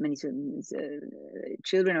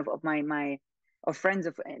 children of friends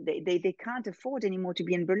of, they can't afford anymore to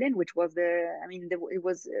be in Berlin, which was it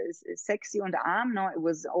was sexy on the arm. No, it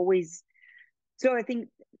was always. So I think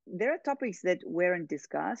there are topics that weren't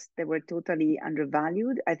discussed, that were totally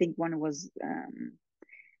undervalued. I think one was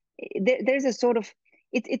there's a sort of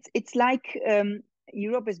it's like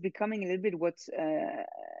Europe is becoming a little bit what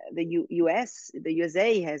the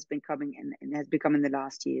USA has been coming and has become in the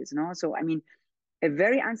last years. No, so I mean, a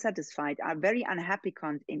very unsatisfied, a very unhappy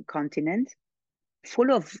continent,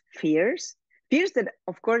 full of fears that,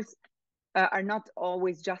 of course, are not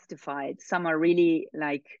always justified. Some are really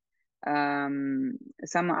like. Some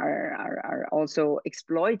are also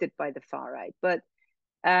exploited by the far right, but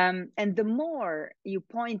and the more you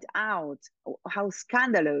point out how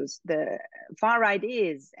scandalous the far right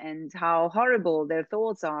is and how horrible their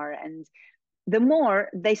thoughts are, and the more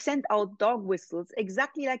they send out dog whistles,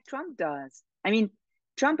 exactly like Trump does. I mean,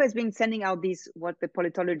 Trump has been sending out these, what the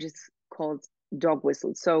politologists called dog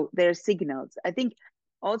whistles. So they're signals. I think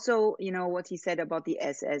also, what he said about the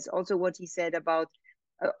SS, also what he said about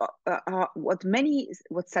what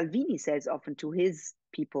Salvini says often to his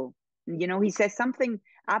people. He says something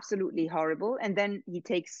absolutely horrible, and then he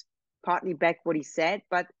takes partly back what he said,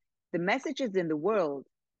 but the message is in the world,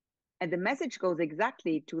 and the message goes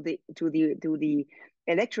exactly to the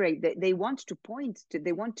electorate that they want to point to,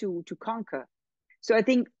 they want to conquer. So I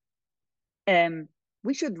think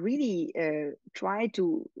we should really try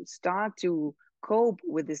to start to cope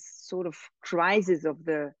with this sort of crisis of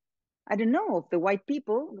the, I don't know, of the white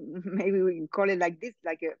people. Maybe we can call it like this,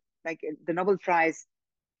 like like the Nobel Prize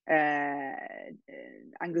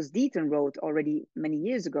Angus Deaton wrote already many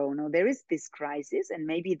years ago. No, there is this crisis, and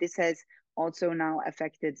maybe this has also now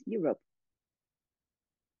affected Europe.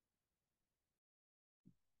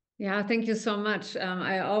 Yeah, thank you so much.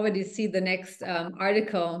 I already see the next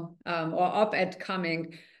article or op-ed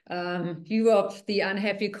coming. Europe, the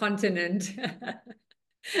unhappy continent.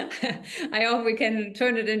 I hope we can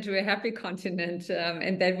turn it into a happy continent,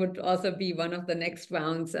 and that would also be one of the next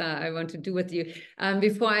rounds I want to do with you.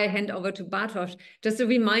 Before I hand over to Bartosz, just a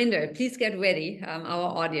reminder, please get ready,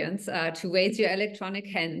 our audience, to raise your electronic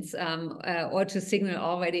hands or to signal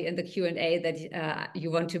already in the Q&A that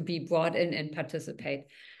you want to be brought in and participate.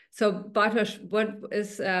 So Bartosz,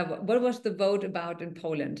 what was the vote about in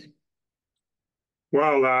Poland?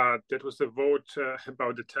 Well, that was the vote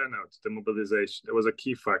about the turnout, the mobilization. That was a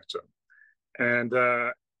key factor. And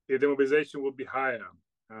if the mobilization will be higher,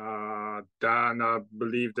 then I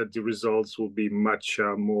believe that the results will be much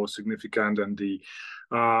more significant, and the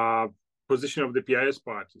position of the PIS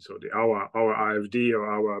party, so our AfD or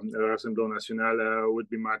our Rassemblement National would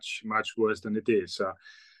be much worse than it is.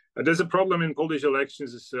 There's a problem in Polish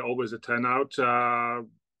elections. It's always a turnout.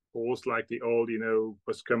 Polls, like the old,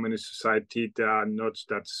 post-communist society, they are not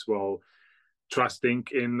that well trusting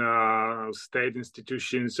in state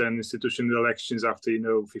institutions and institutional elections after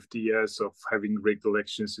 50 years of having rigged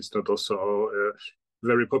elections. It's not also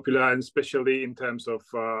very popular, and especially in terms of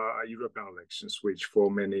European elections, which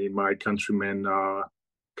for many my countrymen are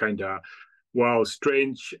kind of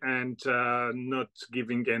strange and not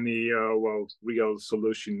giving any real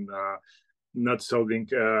solution. Not solving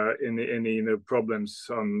any problems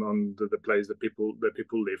on the place that people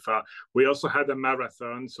live. We also had a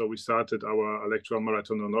marathon, so we started our electoral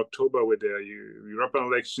marathon in October with the European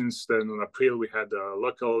elections. Then in April we had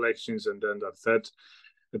local elections, and then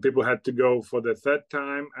the people had to go for the third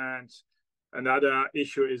time. And another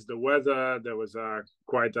issue is the weather. There was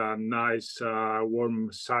quite a nice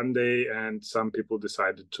warm Sunday, and some people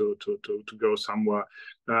decided to go somewhere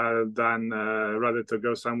rather to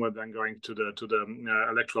go somewhere than going to the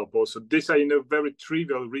electoral poll. So these are very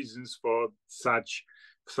trivial reasons for such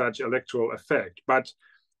electoral effect. But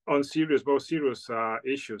on more serious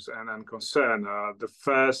issues and concern, the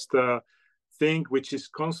first thing which is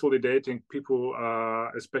consolidating people,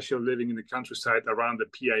 especially living in the countryside around the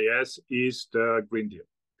PIS, is the Green Deal.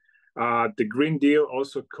 The Green Deal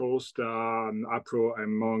also caused an uproar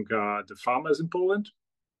among the farmers in Poland,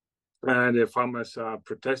 and the farmers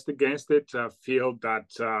protest against it, feel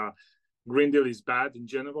that Green Deal is bad in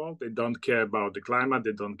general. They don't care about the climate,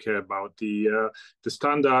 they don't care about the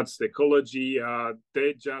standards, the ecology.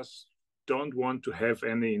 They just don't want to have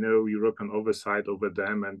any European oversight over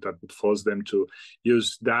them, and that would force them to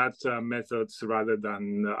use that methods rather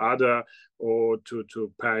than other, or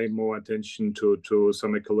to pay more attention to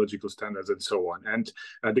some ecological standards and so on. And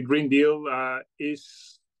the Green Deal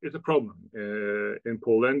is a problem in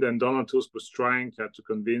Poland, and Donald Tusk was trying to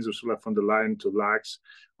convince Ursula von der Leyen to relax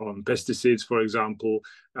on pesticides, for example.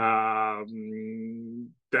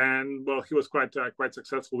 Then, well, he was quite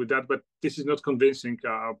successful with that, but this is not convincing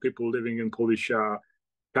people living in Polish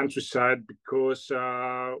countryside, because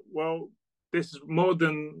this is more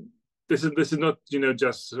than this is not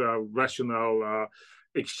just rational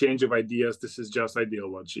exchange of ideas. This is just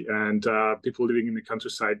ideology, and people living in the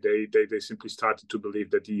countryside, they simply started to believe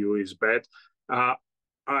that the EU is bad,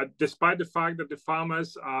 despite the fact that the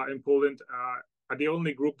farmers in Poland are the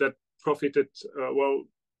only group that profited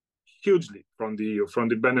hugely from the EU, from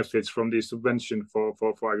the benefits, from the subvention for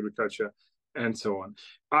agriculture and so on.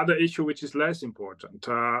 Other issue which is less important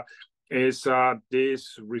is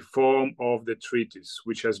this reform of the treaties,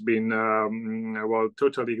 which has been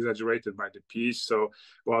totally exaggerated by the peace. So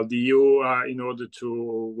while the EU, in order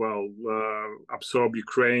to absorb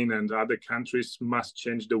Ukraine and other countries, must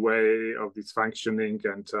change the way of its functioning,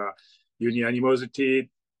 and union animosity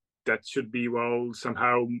that should be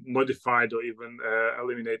somehow modified or even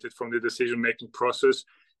eliminated from the decision-making process.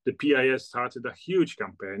 The PIS started a huge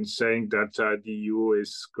campaign saying that the EU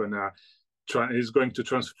is going to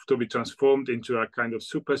be transformed into a kind of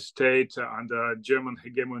super state under German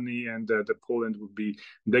hegemony, and the Poland will be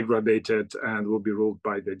degraded and will be ruled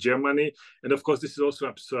by the Germany. And of course, this is also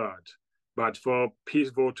absurd. But for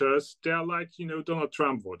peace voters, they are like Donald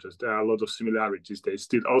Trump voters. There are a lot of similarities. They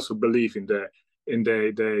still also believe in their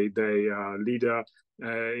leader,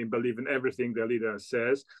 believe in everything the leader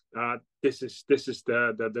says. This is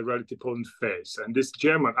the reality Poland face, and this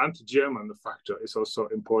anti-German factor is also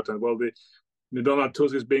important. Well, the Donald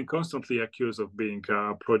Tusk is being constantly accused of being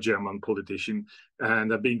a pro-German politician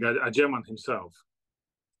and being a German himself.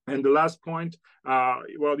 And the last point,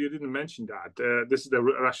 well, you didn't mention that. This is the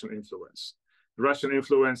Russian influence. Russian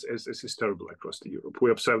influence is terrible across Europe. We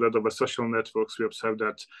observe that over social networks. We observe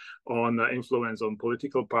that on influence on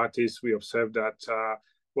political parties. We observe that,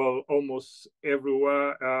 well, almost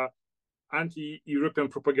everywhere, anti-European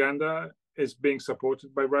propaganda is being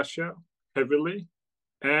supported by Russia heavily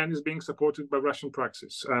and is being supported by Russian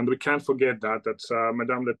praxis. And we can't forget that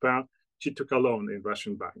Madame Le Pen, she took a loan in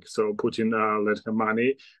Russian bank. So Putin lent her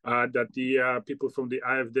money, that the people from the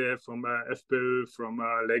AfD, from FPÖ, from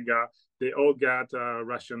Lega, they all got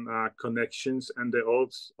Russian connections, and they all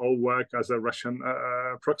work as a Russian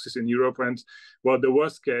proxies in Europe. And well, the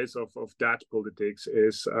worst case of that politics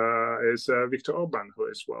is Viktor Orban, who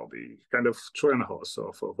is, well, the kind of Trojan horse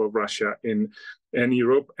of Russia in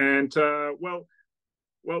Europe. And well,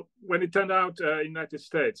 when it turned out United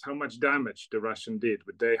States, how much damage the Russian did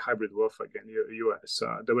with their hybrid warfare against US,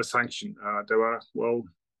 there were sanctions. There were, well,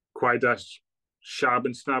 quite a sharp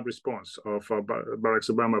and snap response of Barack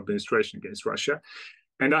Obama administration against Russia.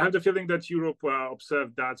 And I have the feeling that Europe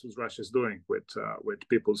observed that's what Russia is doing with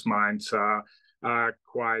people's minds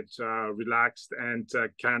quite relaxed and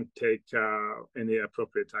can't take any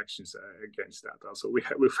appropriate actions against that. Also,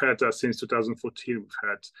 we've had since 2014, we've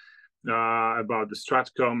had about the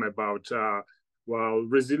Stratcom, about well,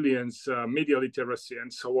 resilience, media literacy,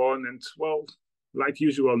 and so on. And well, like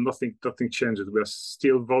usual, nothing changes. We are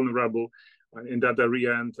still vulnerable in that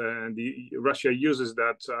area, and Russia uses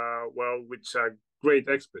that well with great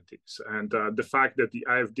expertise. And the fact that the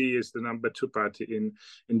AfD is the #2 party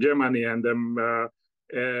in Germany, and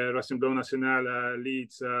Rassemblement National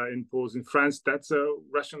leads in polls in France, that's a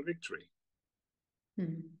Russian victory.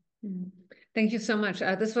 Thank you so much.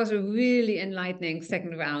 This was a really enlightening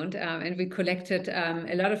second round, and we collected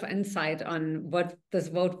a lot of insight on what this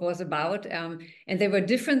vote was about. And there were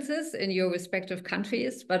differences in your respective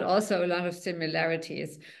countries, but also a lot of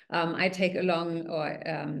similarities. I take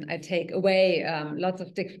away lots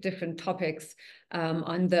of different topics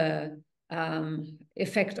on the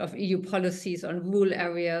effect of EU policies on rural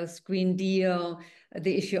areas, Green Deal,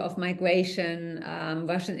 the issue of migration,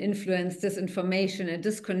 Russian influence, disinformation, and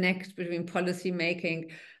disconnect between policy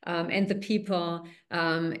making and the people,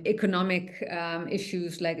 economic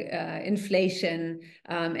issues like inflation,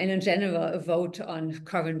 and in general, a vote on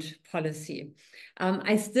current policy.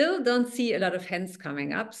 I still don't see a lot of hands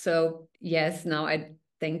coming up. So yes, now I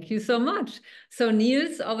thank you so much. So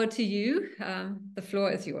Niels, over to you. The floor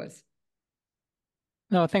is yours.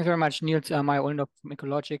 No, thanks very much, Niels Meyer-Ohlendorf from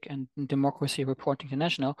Ecologic and Democracy Report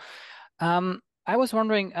International. I was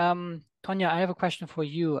wondering, Tonia, I have a question for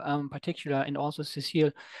you, in particular, and also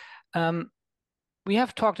Cécile. We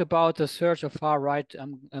have talked about the surge of far-right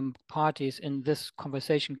parties in this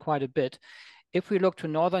conversation quite a bit. If we look to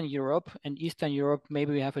Northern Europe and Eastern Europe,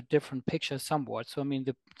 maybe we have a different picture somewhat. So, I mean,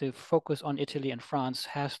 the focus on Italy and France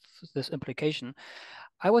has this implication.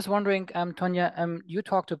 I was wondering, Tonia, you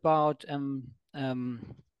talked about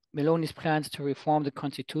Meloni's plans to reform the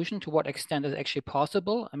constitution. To what extent is actually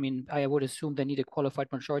possible? I mean, I would assume they need a qualified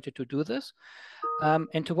majority to do this.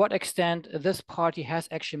 And to what extent this party has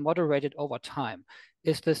actually moderated over time?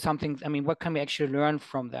 Is this something, I mean, what can we actually learn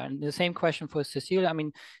from that? And the same question for Cécile. I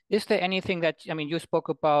mean, is there anything that, I mean, you spoke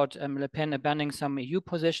about Le Pen abandoning some EU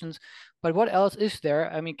positions, but what else is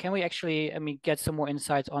there? I mean, can we actually, I mean, get some more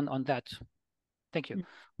insights on that? Thank you.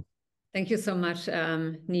 Thank you so much,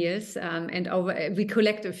 Niels. And we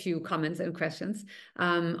collect a few comments and questions.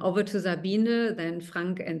 Over to Sabine, then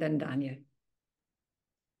Frank, and then Daniel.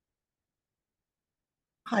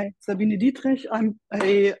 Hi, Sabine Dietrich. I'm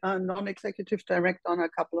a non-executive director on a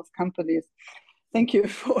couple of companies. Thank you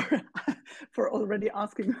for already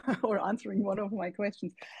asking or answering one of my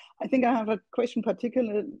questions. I think I have a question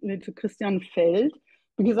particularly to Christian Feld,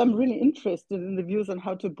 because I'm really interested in the views on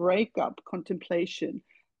how to break up contemplation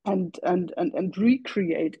and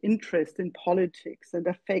recreate interest in politics and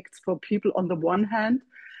effects for people on the one hand,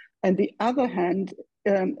 and the other hand,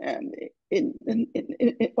 in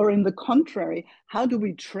the contrary, how do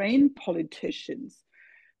we train politicians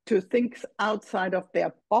to think outside of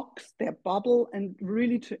their box, their bubble, and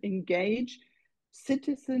really to engage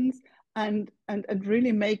citizens and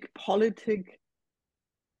really make politics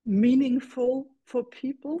meaningful for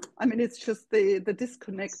people? I mean, it's just the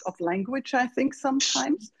disconnect of language, I think,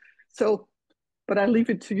 sometimes. So, but I leave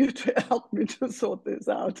it to you to help me to sort this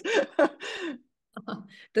out.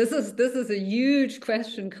 This is a huge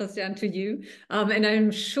question, Christian, to you. And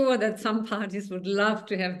I'm sure that some parties would love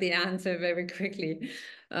to have the answer very quickly.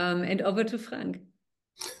 And over to Frank.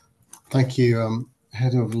 Thank you.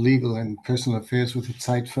 head of legal and personal affairs with the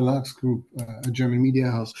Zeit Verlagsgroup, a German media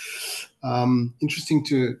house. Interesting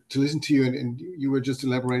to listen to you, and you were just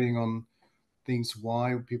elaborating on things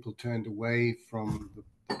why people turned away from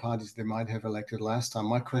the parties they might have elected last time.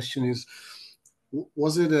 My question is,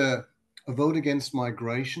 was it a vote against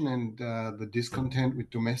migration and the discontent with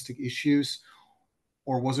domestic issues,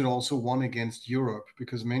 or was it also one against Europe?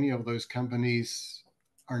 Because many of those companies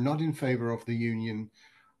are not in favor of the union.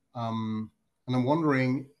 And I'm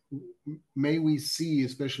wondering, may we see,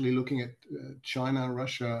 especially looking at China,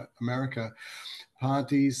 Russia, America,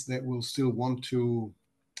 parties that will still want to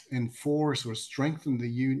enforce or strengthen the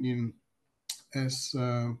union as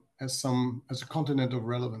a continent of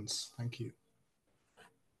relevance? Thank you.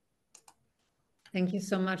 Thank you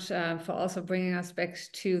so much for also bringing us back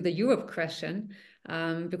to the Europe question,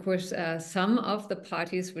 because some of the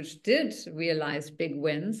parties which did realize big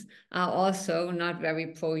wins are also not very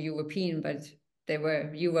pro-European, but they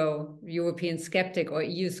were European skeptic or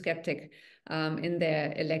EU skeptic in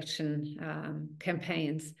their election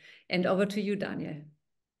campaigns. And over to you, Daniel.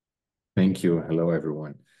 Thank you. Hello,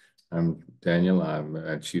 everyone. I'm Daniel. I'm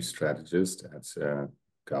a chief strategist at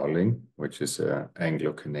Gowling, which is an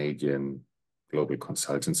Anglo-Canadian global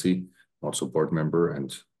consultancy, also board member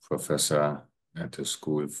and professor at the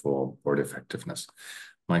School for Board Effectiveness.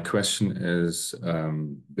 My question is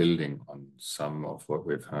building on some of what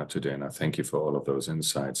we've heard today, and I thank you for all of those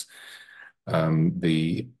insights.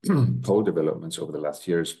 The poll developments over the last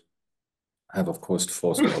years have, of course,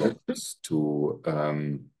 forced all of us to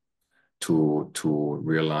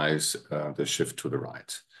realize the shift to the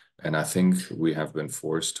right. And I think we have been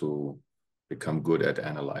forced to become good at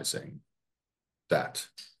analyzing that.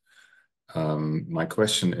 My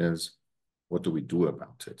question is, what do we do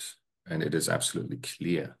about it? And it is absolutely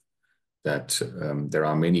clear that there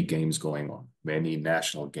are many games going on, many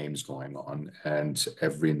national games going on, and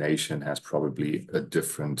every nation has probably a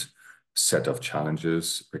different set of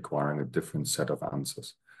challenges requiring a different set of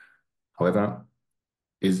answers. However,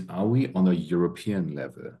 are we on a European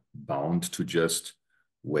level bound to just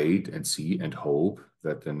wait and see and hope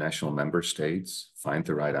that the national member states find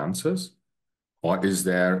the right answers? Or is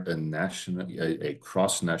there a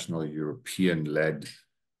cross-national European-led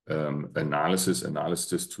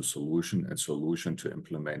analysis to solution and solution to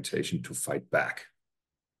implementation to fight back?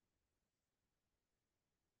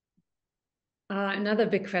 Another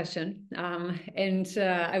big question.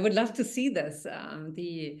 I would love to see this.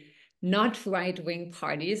 The not right-wing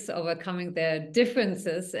parties overcoming their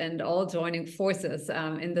differences and all joining forces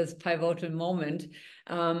in this pivotal moment.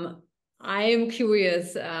 I am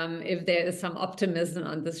curious if there is some optimism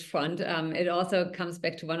on this front. It also comes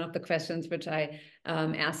back to one of the questions which I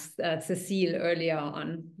asked Cécile earlier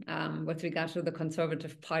on with regard to the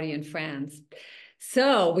Conservative Party in France.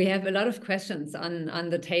 So we have a lot of questions on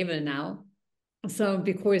the table now. So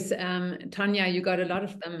because Tonia, you got a lot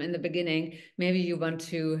of them in the beginning, maybe you want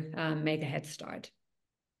to make a head start.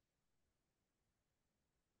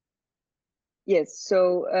 Yes,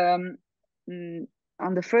 so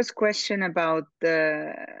on the first question about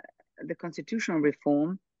the constitutional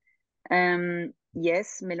reform,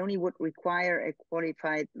 yes, Meloni would require a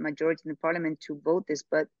qualified majority in the parliament to vote this,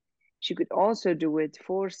 but she could also do it,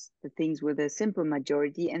 force the things with a simple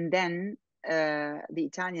majority, and then the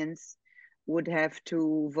Italians would have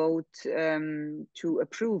to vote to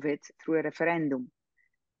approve it through a referendum.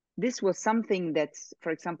 This was something that,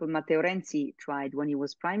 for example, Matteo Renzi tried when he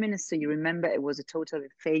was prime minister. You remember it was a total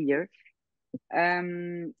failure.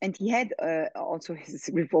 And he had also his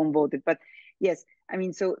reform voted. But yes, I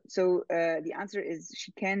mean, so the answer is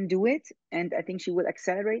she can do it. And I think she will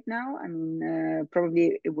accelerate now. I mean,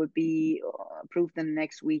 probably it will be approved in the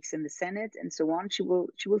next weeks in the Senate and so on. She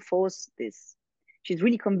will force this. She's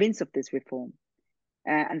really convinced of this reform,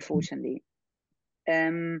 unfortunately.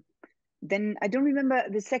 Then I don't remember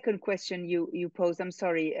the second question you posed. I'm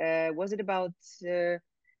sorry. Was it about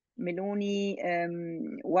Meloni,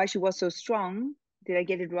 why she was so strong? Did I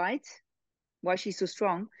get it right? Why she's so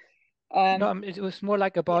strong? No, it was more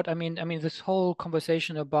like about, I mean, this whole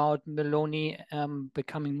conversation about Meloni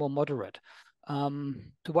becoming more moderate.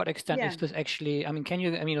 To what extent is this actually? I mean, can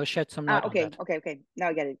you, shed some light on that? Okay. Now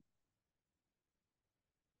I get it.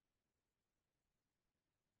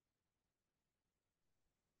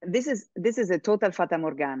 This is a total fata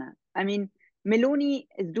morgana. I mean, Meloni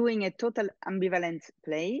is doing a total ambivalent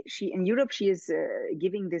play. In Europe, she is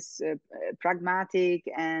giving this pragmatic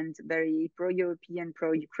and very pro-European,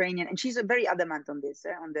 pro-Ukrainian, and she's very adamant on this,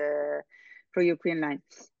 on the pro-European line.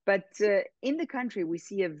 But in the country, we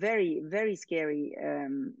see a very, very scary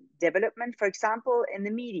development, for example, in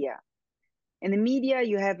the media. In the media,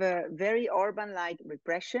 you have a very Orban-like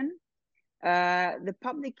repression. The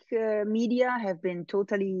public media have been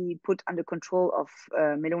totally put under control of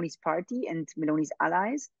Meloni's party and Meloni's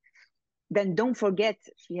allies. Then don't forget,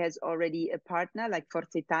 she has already a partner like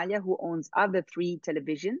Forza Italia, who owns other 3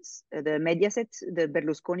 televisions, the Mediaset, the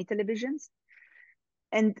Berlusconi televisions.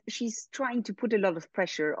 And she's trying to put a lot of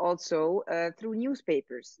pressure also through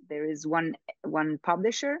newspapers. There is one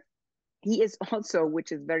publisher. He is also,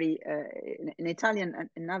 which is very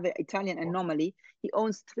another Italian anomaly. He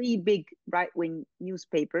owns 3 big right-wing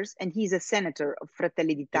newspapers, and he's a senator of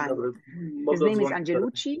Fratelli d'Italia. His name is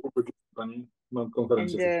Angelucci. And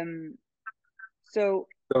so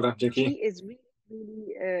she is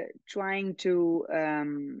really trying to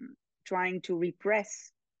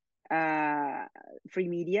repress free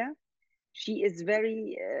media. She is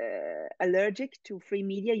very allergic to free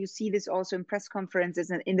media. You see this also in press conferences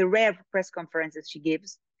and in the rare press conferences she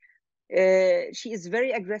gives. She is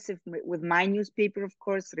very aggressive with my newspaper, of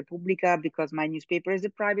course, Republicca, because my newspaper is a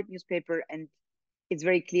private newspaper and it's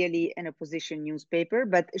very clearly an opposition newspaper.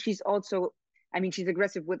 But she's also, I mean, she's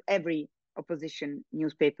aggressive with every opposition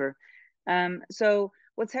newspaper. So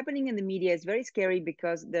what's happening in the media is very scary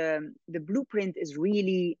because the blueprint is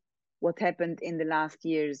really what happened in the last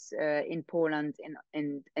years in Poland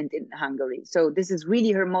and in Hungary. So this is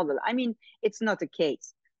really her model. I mean, it's not a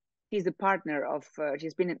case. She's a partner of,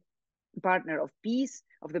 she's been a partner of peace,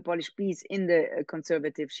 of the Polish peace in the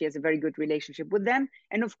conservative. She has a very good relationship with them.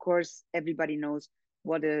 And of course, everybody knows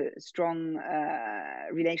what a strong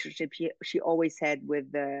relationship she always had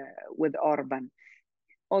with Orban.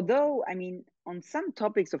 Although, I mean, on some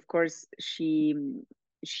topics, of course, she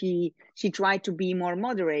tried to be more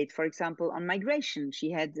moderate. For example, on migration,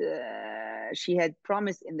 she had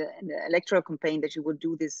promised in the electoral campaign that she would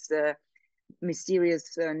do this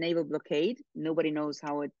mysterious naval blockade. Nobody knows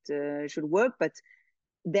how it should work, but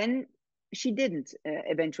then she didn't.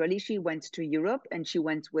 Eventually, she went to Europe and she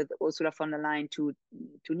went with Ursula von der Leyen to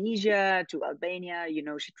Tunisia, to Albania. You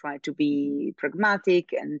know, she tried to be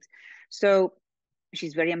pragmatic, and so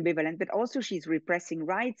she's very ambivalent. But also, she's repressing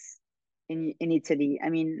rights in Italy. I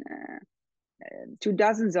mean,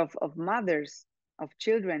 24 of mothers of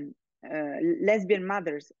children, lesbian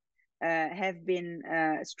mothers, have been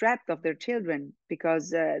stripped of their children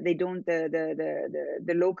because they don't.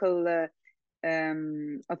 The local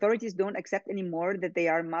authorities don't accept anymore that they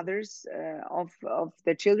are mothers of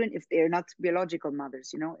their children if they are not biological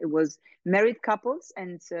mothers. You know, it was married couples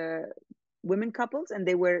and women couples, and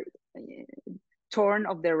they were torn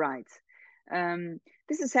of their rights.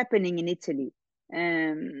 This is happening in Italy.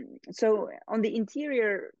 So on the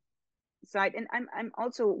interior side, and I'm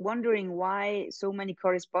also wondering why so many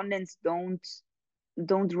correspondents don't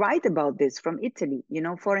write about this from Italy. You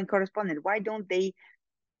know, foreign correspondent. Why don't they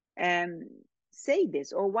say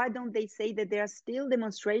this, or why don't they say that there are still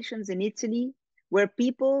demonstrations in Italy where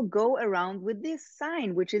people go around with this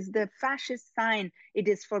sign, which is the fascist sign? It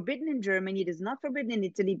is forbidden in Germany. It is not forbidden in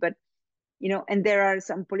Italy, but you know, and there are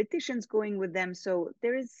some politicians going with them. So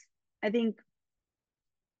there is, I think,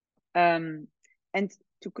 and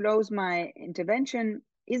to close my intervention,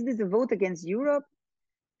 is this a vote against Europe?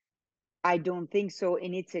 I don't think so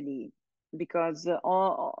in Italy, because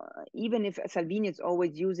even if Salvini is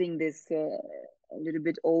always using this a little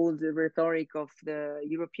bit old rhetoric of the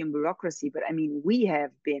European bureaucracy, but I mean, we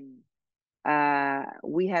have been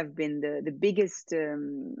the biggest.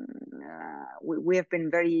 We have been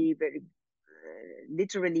very, very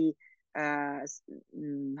literally. How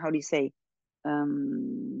do you say?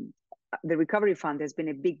 The recovery fund has been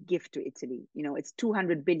a big gift to Italy. You know, it's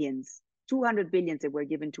 200 billions that were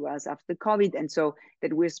given to us after COVID, and so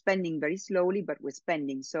that we're spending very slowly, but we're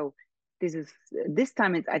spending. So this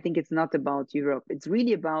time I think it's not about Europe. It's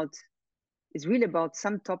really about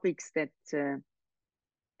some topics that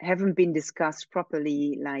haven't been discussed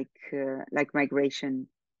properly, like migration,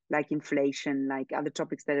 like inflation, like other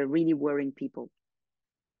topics that are really worrying people.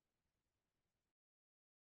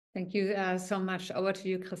 Thank you so much. Over to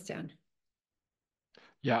you, Christian.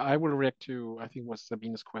 Yeah, I will react to, I think, was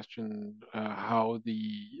Sabine's question, how the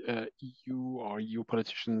EU or EU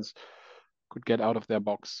politicians could get out of their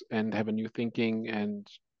box and have a new thinking. And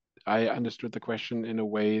I understood the question in a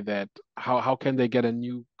way that how can they get a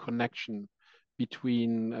new connection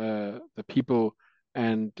between the people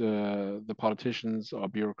and the politicians or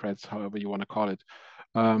bureaucrats, however you want to call it.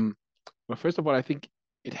 Well, first of all, I think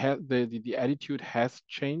it has the attitude has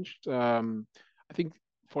changed. I think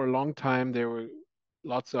for a long time there were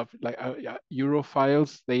lots of like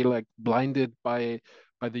Europhiles. They like blinded by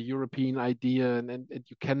the European idea, and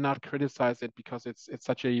you cannot criticize it because it's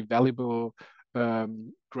such a valuable,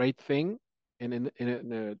 great thing. and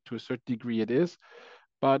to a certain degree it is.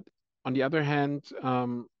 But on the other hand,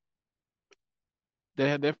 there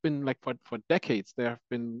have been, like, for decades, there have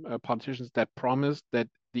been politicians that promised that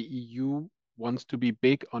the EU wants to be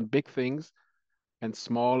big on big things and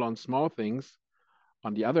small on small things.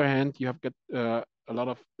 On the other hand, you have got a lot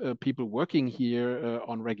of people working here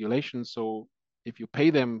on regulation. So if you pay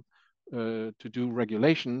them to do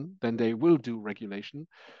regulation, then they will do regulation.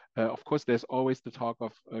 Of course, there's always the talk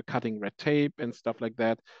of cutting red tape and stuff like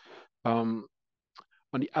that. On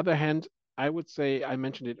the other hand, I would say, I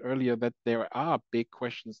mentioned it earlier, that there are big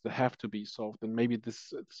questions that have to be solved, and maybe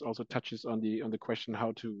this also touches on the question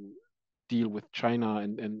how to deal with China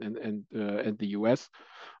and the US.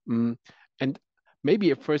 And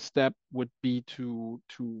maybe a first step would be to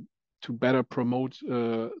better promote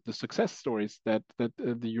the success stories that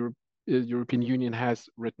the European Union has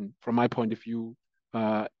written. From my point of view,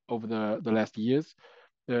 over the last years,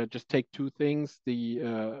 just take two things: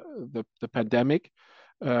 the pandemic,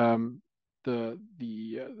 the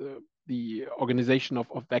organization of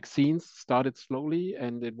vaccines started slowly,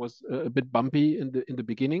 and it was a bit bumpy in the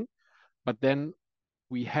beginning, but then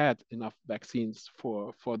we had enough vaccines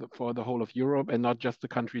for the whole of Europe, and not just the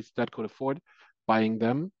countries that could afford buying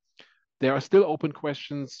them. There are still open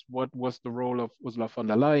questions. What was the role of Ursula von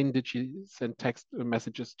der Leyen? Did she send text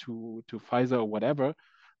messages to Pfizer or whatever?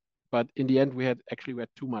 But in the end, we had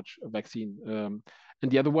too much vaccine.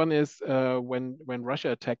 And the other one is when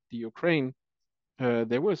Russia attacked the Ukraine,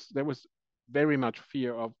 there was very much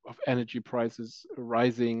fear of energy prices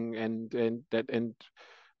rising and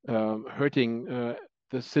hurting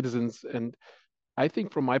the citizens. And I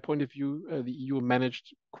think, from my point of view, the EU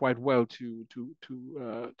managed quite well to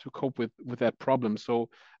cope with that problem. So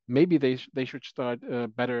maybe they should start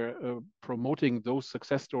better promoting those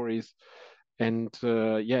success stories, and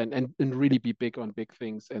really be big on big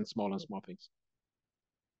things and small on small things.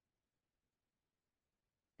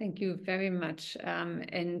 Thank you very much.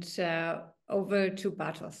 And over to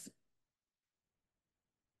Bartosz.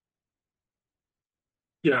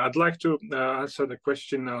 Yeah, I'd like to answer the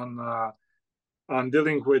question on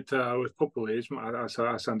dealing with populism, as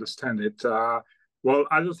I understand it. Well,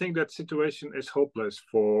 I don't think that situation is hopeless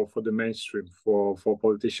for the mainstream, for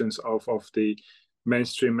politicians of the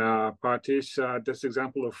mainstream parties. There's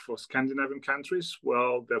example of Scandinavian countries.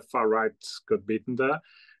 Well, the far right got beaten there.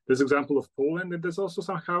 There's example of Poland, and there's also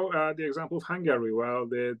somehow the example of Hungary. Well,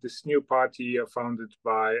 this new party founded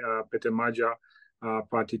by Peter Magyar,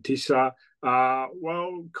 party TISA,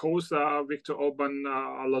 caused Viktor Orban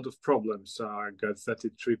a lot of problems. Got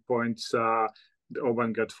 33 points.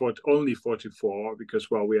 Orban got only 44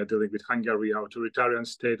 because, well, we are dealing with Hungary, authoritarian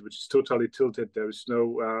state, which is totally tilted. There is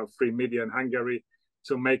no free media in Hungary.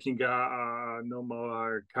 So making a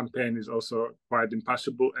normal campaign is also quite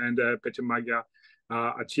impossible. And Peter Magyar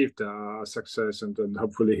achieved success, and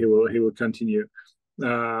hopefully he will continue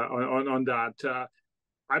on that.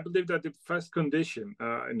 I believe that the first condition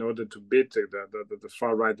in order to beat the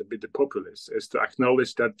far right, to beat the populists, is to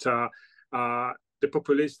acknowledge that the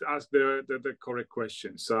populists ask the correct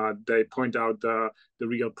questions. They point out the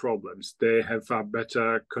real problems. They have a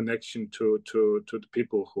better connection to the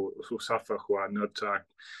people who suffer, who are not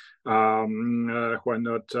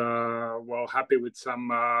happy with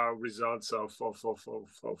some results of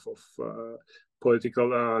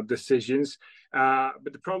political decisions.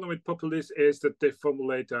 But the problem with populists is that they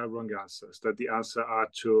formulate wrong answers, that the answers are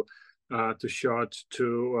too short,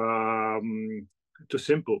 too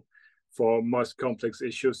simple for most complex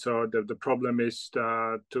issues. So the problem is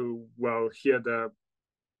to hear the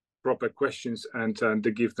proper questions and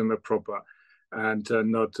to give them a proper and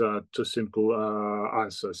not too simple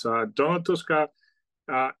answers. Donald Tusk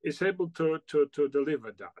is able to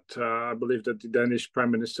deliver that. I believe that the Danish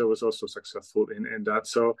Prime Minister was also successful in that.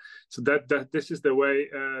 So that this is the way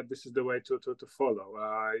to follow.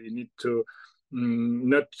 You need to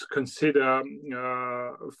not consider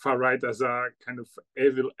far right as a kind of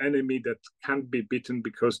evil enemy that can't be beaten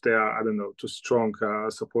because they are, I don't know, too strong,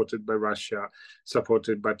 supported by Russia,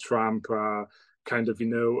 supported by Trump. Kind of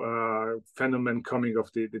phenomenon coming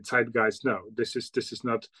of the zeitgeist. No, this is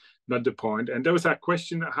not the point. And there was a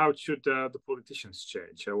question: how should the politicians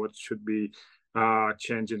change? What should be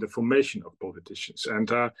change in the formation of politicians?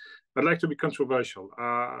 And I'd like to be controversial.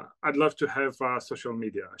 I'd love to have social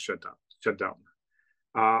media shut down,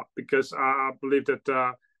 because I believe that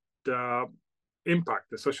the impact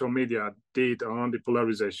the social media did on the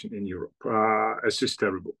polarization in Europe is just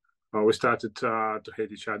terrible. We started to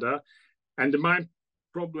hate each other. And my main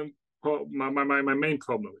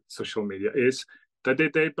problem with social media is that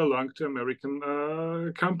they belong to American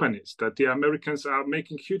companies, that the Americans are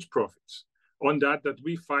making huge profits on that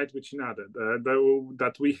we fight with each other,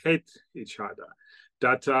 that we hate each other,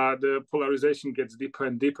 that the polarization gets deeper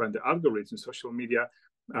and deeper, and the algorithms, social media,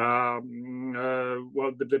 well,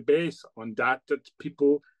 the base on that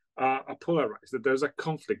people are polarized, that there's a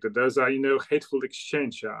conflict, that there's a hateful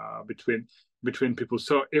exchange between people.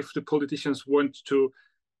 So if the politicians want to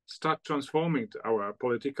start transforming our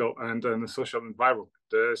political and social environment,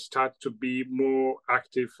 start to be more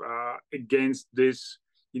active against this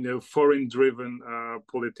foreign-driven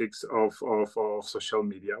politics of social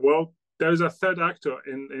media. Well, there is a third actor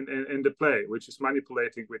in the play, which is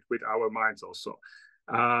manipulating with our minds also,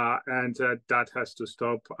 and that has to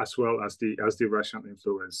stop, as well as the Russian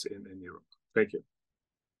influence in Europe. Thank you.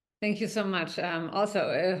 Thank you so much. Also,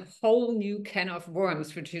 a whole new can of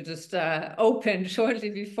worms, which you just opened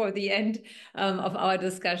shortly before the end of our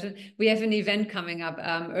discussion. We have an event coming up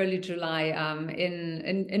early July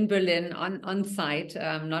in Berlin on site,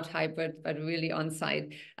 not hybrid, but really on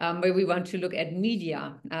site, where we want to look at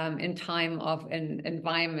media in time of an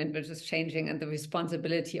environment which is changing, and the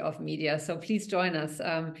responsibility of media. So please join us.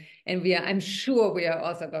 And I'm sure we are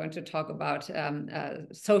also going to talk about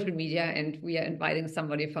social media, and we are inviting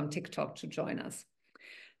somebody from TikTok to join us.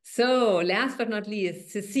 So last but not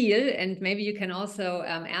least, Cécile, and maybe you can also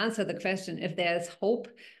answer the question if there's hope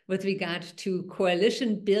with regard to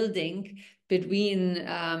coalition building between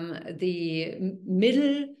the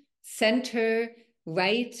middle, center,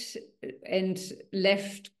 right, and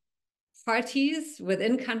left parties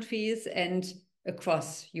within countries and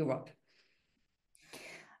across Europe.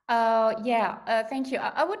 Thank you.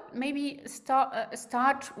 I would maybe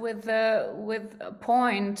start with a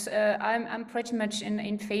point. I'm pretty much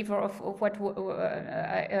in favor of what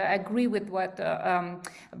I agree with what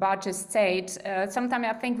Bartosz said. Sometimes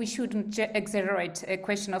I think we shouldn't exaggerate a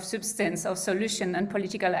question of substance, of solution, and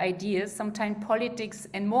political ideas. Sometimes politics,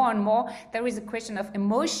 and more, there is a question of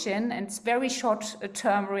emotion and very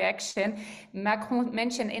short-term reaction. Macron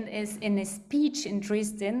mentioned in his speech in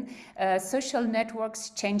Dresden, social networks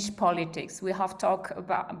change politics. We have talked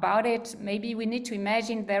about it. Maybe we need to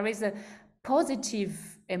imagine there is a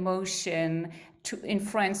positive emotion in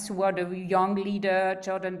France toward a young leader,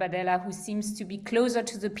 Jordan Bardella, who seems to be closer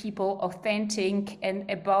to the people, authentic, and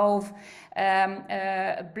above all,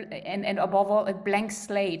 a blank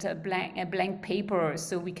slate, a blank paper,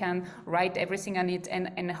 so we can write everything on it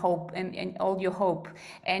and hope and all your hope.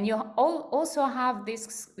 And you also have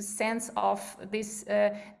this sense of this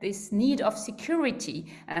need of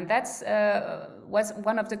security, and that's was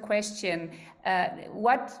one of the questions.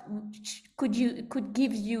 What could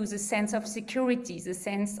give you the sense of security, the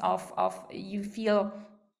sense of you feel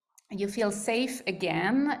safe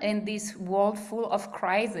again in this world full of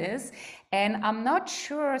crisis? And I'm not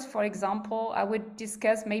sure, for example, I would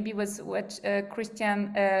discuss maybe with what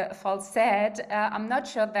Christian Feld said. I'm not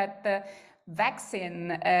sure that the vaccination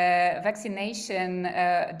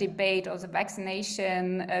debate, or the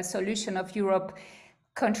vaccination solution of Europe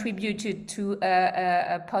contributed to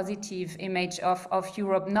a positive image of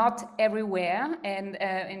Europe. Not everywhere, and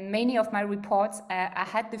in many of my reports I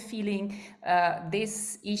had the feeling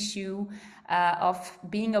this issue of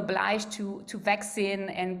being obliged to vaccine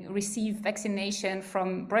and receive vaccination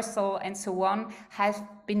from Brussels and so on has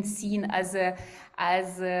been seen as a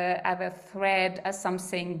threat, as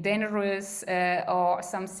something dangerous, or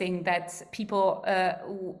something that people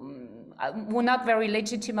were not very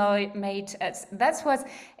legitimate. That was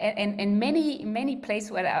in many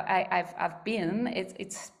places where I've been.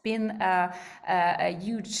 It's been a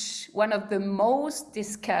huge, one of the most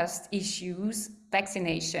discussed issues,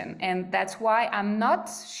 vaccination. And that's why I'm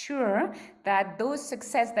not sure that those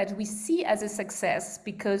success that we see as a success,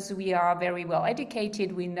 because we are very well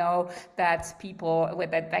educated, we know that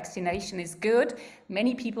that vaccination is good.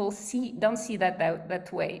 Many people don't see that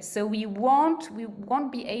way. So we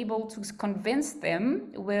won't be able to convince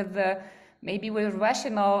them with maybe with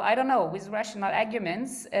rational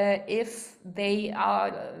arguments, if they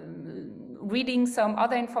are reading some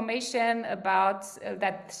other information about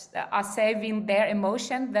that are saving their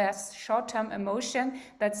emotion, their short-term emotion,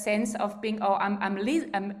 that sense of being, I'm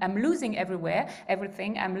losing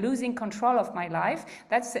everything, I'm losing control of my life.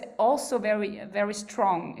 That's also very, very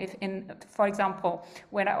strong. For example,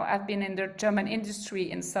 when I've been in the German industry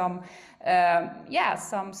in some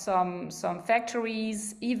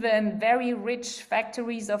factories, even very rich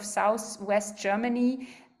factories of Southwest Germany,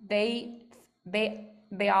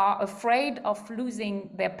 they are afraid of losing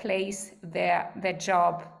their place, their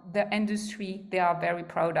job, their industry they are very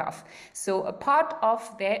proud of. So a part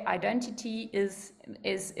of their identity is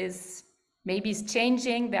maybe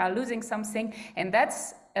changing, they are losing something, and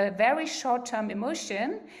that's a very short-term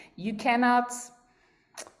emotion, you cannot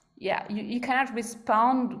you cannot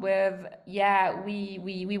respond with,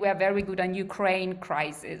 we were very good on Ukraine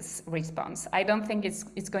crisis response. I don't think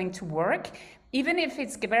it's going to work, even if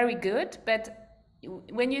it's very good. But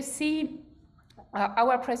when you see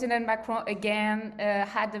our President Macron again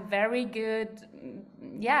had a very good,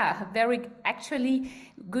 very actually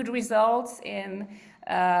good results in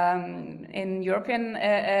European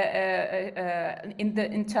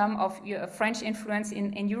in terms of French influence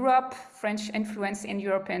in Europe, French influence in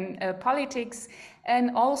European politics,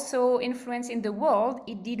 and also influence in the world.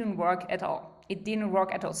 It didn't work at all. It didn't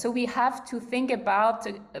work at all. So we have to think about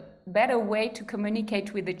a better way to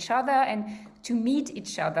communicate with each other and to meet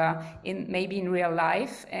each other maybe in real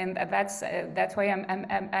life. And that's why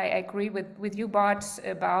I agree with you, Bart,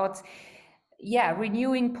 about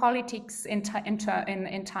renewing politics in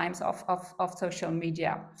times of social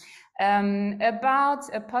media. About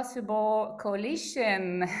a possible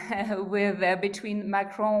coalition between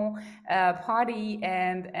Macron party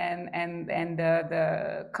and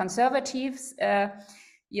the Conservatives.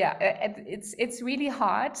 It's really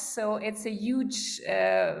hard. So it's a huge.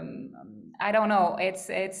 I don't know. It's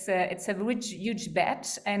a huge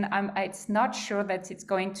bet, and it's not sure that it's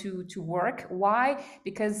going to work. Why?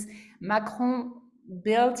 Because Macron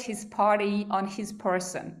built his party on his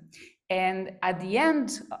person. And at the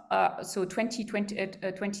end, so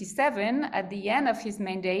 2027, at the end of his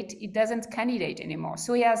mandate, he doesn't candidate anymore.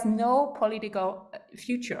 So he has no political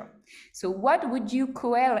future. So what would you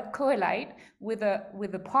correlate with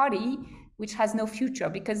a party which has no future?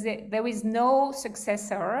 Because there is no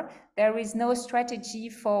successor, there is no strategy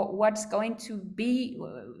for what's going to be,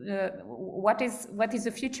 what is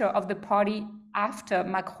the future of the party after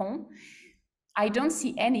Macron. I don't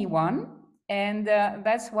see anyone. And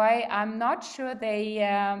that's why I'm not sure they,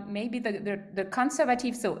 maybe the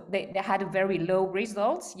Conservatives, so they had a very low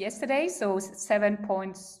results yesterday, so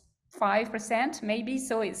 7.5% maybe,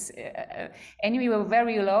 so it's anyway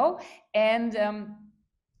very low. And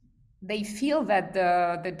they feel that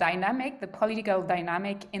the political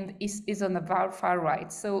dynamic is on the far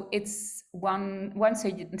right. So it's one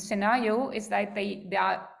scenario is that they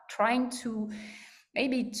are trying to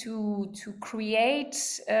maybe to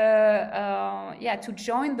create, to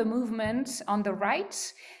join the movement on the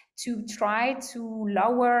right, to try to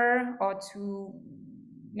lower or to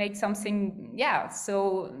make something,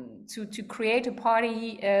 so to create a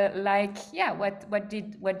party what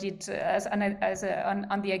did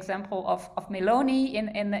on the example of Meloni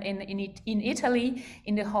in Italy,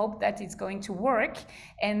 in the hope that it's going to work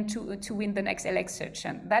and to win the next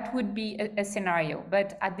election. That would be a scenario,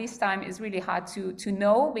 but at this time it's really hard to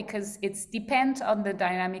know, because it's depends on the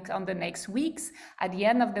dynamics on the next weeks. At the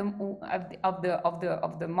end of the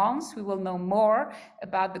month, we will know more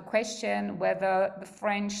about the question whether the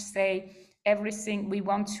French say everything we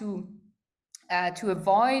want to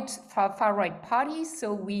avoid far right parties,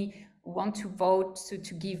 so we want to vote to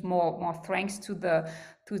give more strength to the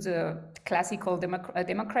classical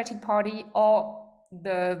democratic party, or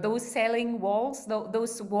those selling walls.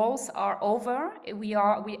 Those walls are over. We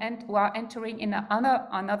are entering in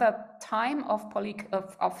another time of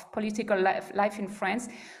political life in France,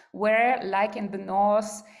 where, like in the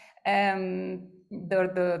north,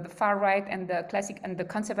 the far right and the classic and the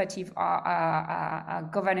conservative are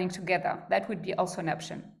governing together. That would be also an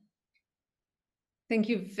option. Thank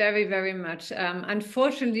you very, very much.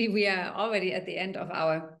 Unfortunately, we are already at the end of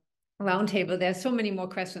our roundtable. There are so many more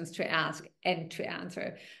questions to ask and to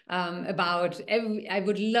answer about I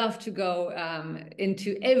would love to go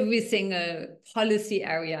into every single policy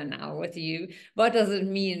area now with you. What does it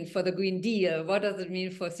mean for the Green Deal? What does it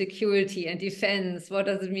mean for security and defense? What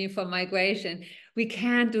does it mean for migration? We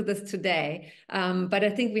can't do this today, but I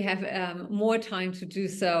think we have more time to do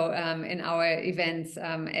so in our events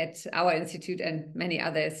at our institute and many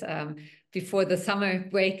others before the summer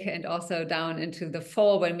break, and also down into the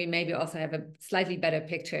fall, when we maybe also have a slightly better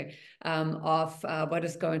picture of what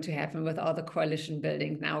is going to happen with all the coalition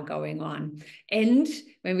building now going on. And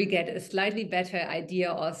when we get a slightly better idea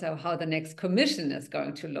also how the next commission is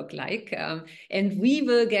going to look like. And we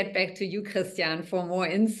will get back to you, Christian, for more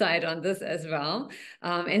insight on this as well.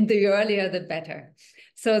 And the earlier, the better.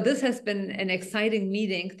 So this has been an exciting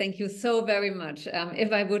meeting. Thank you so very much.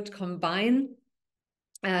 If I would combine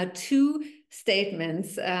two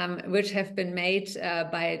statements which have been made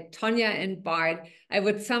by Tonia and Bart, I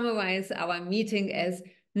would summarize our meeting as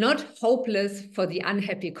not hopeless for the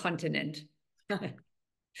unhappy continent.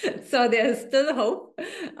 So there's still hope.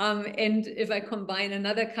 And if I combine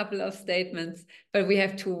another couple of statements, but we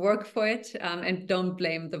have to work for it and don't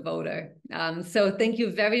blame the voter. So thank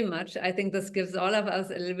you very much. I think this gives all of us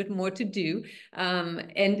a little bit more to do.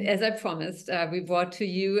 And as I promised, we brought to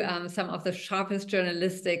you some of the sharpest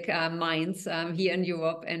journalistic minds here in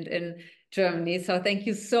Europe and in Germany. So thank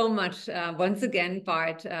you so much once again,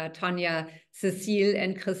 Bart, Tonia, Cécile,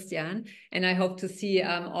 and Christian. And I hope to see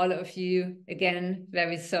all of you again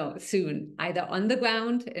very soon, either on the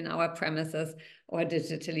ground in our premises or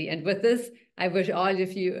digitally. And with this, I wish all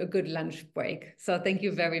of you a good lunch break. So thank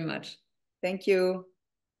you very much. Thank you.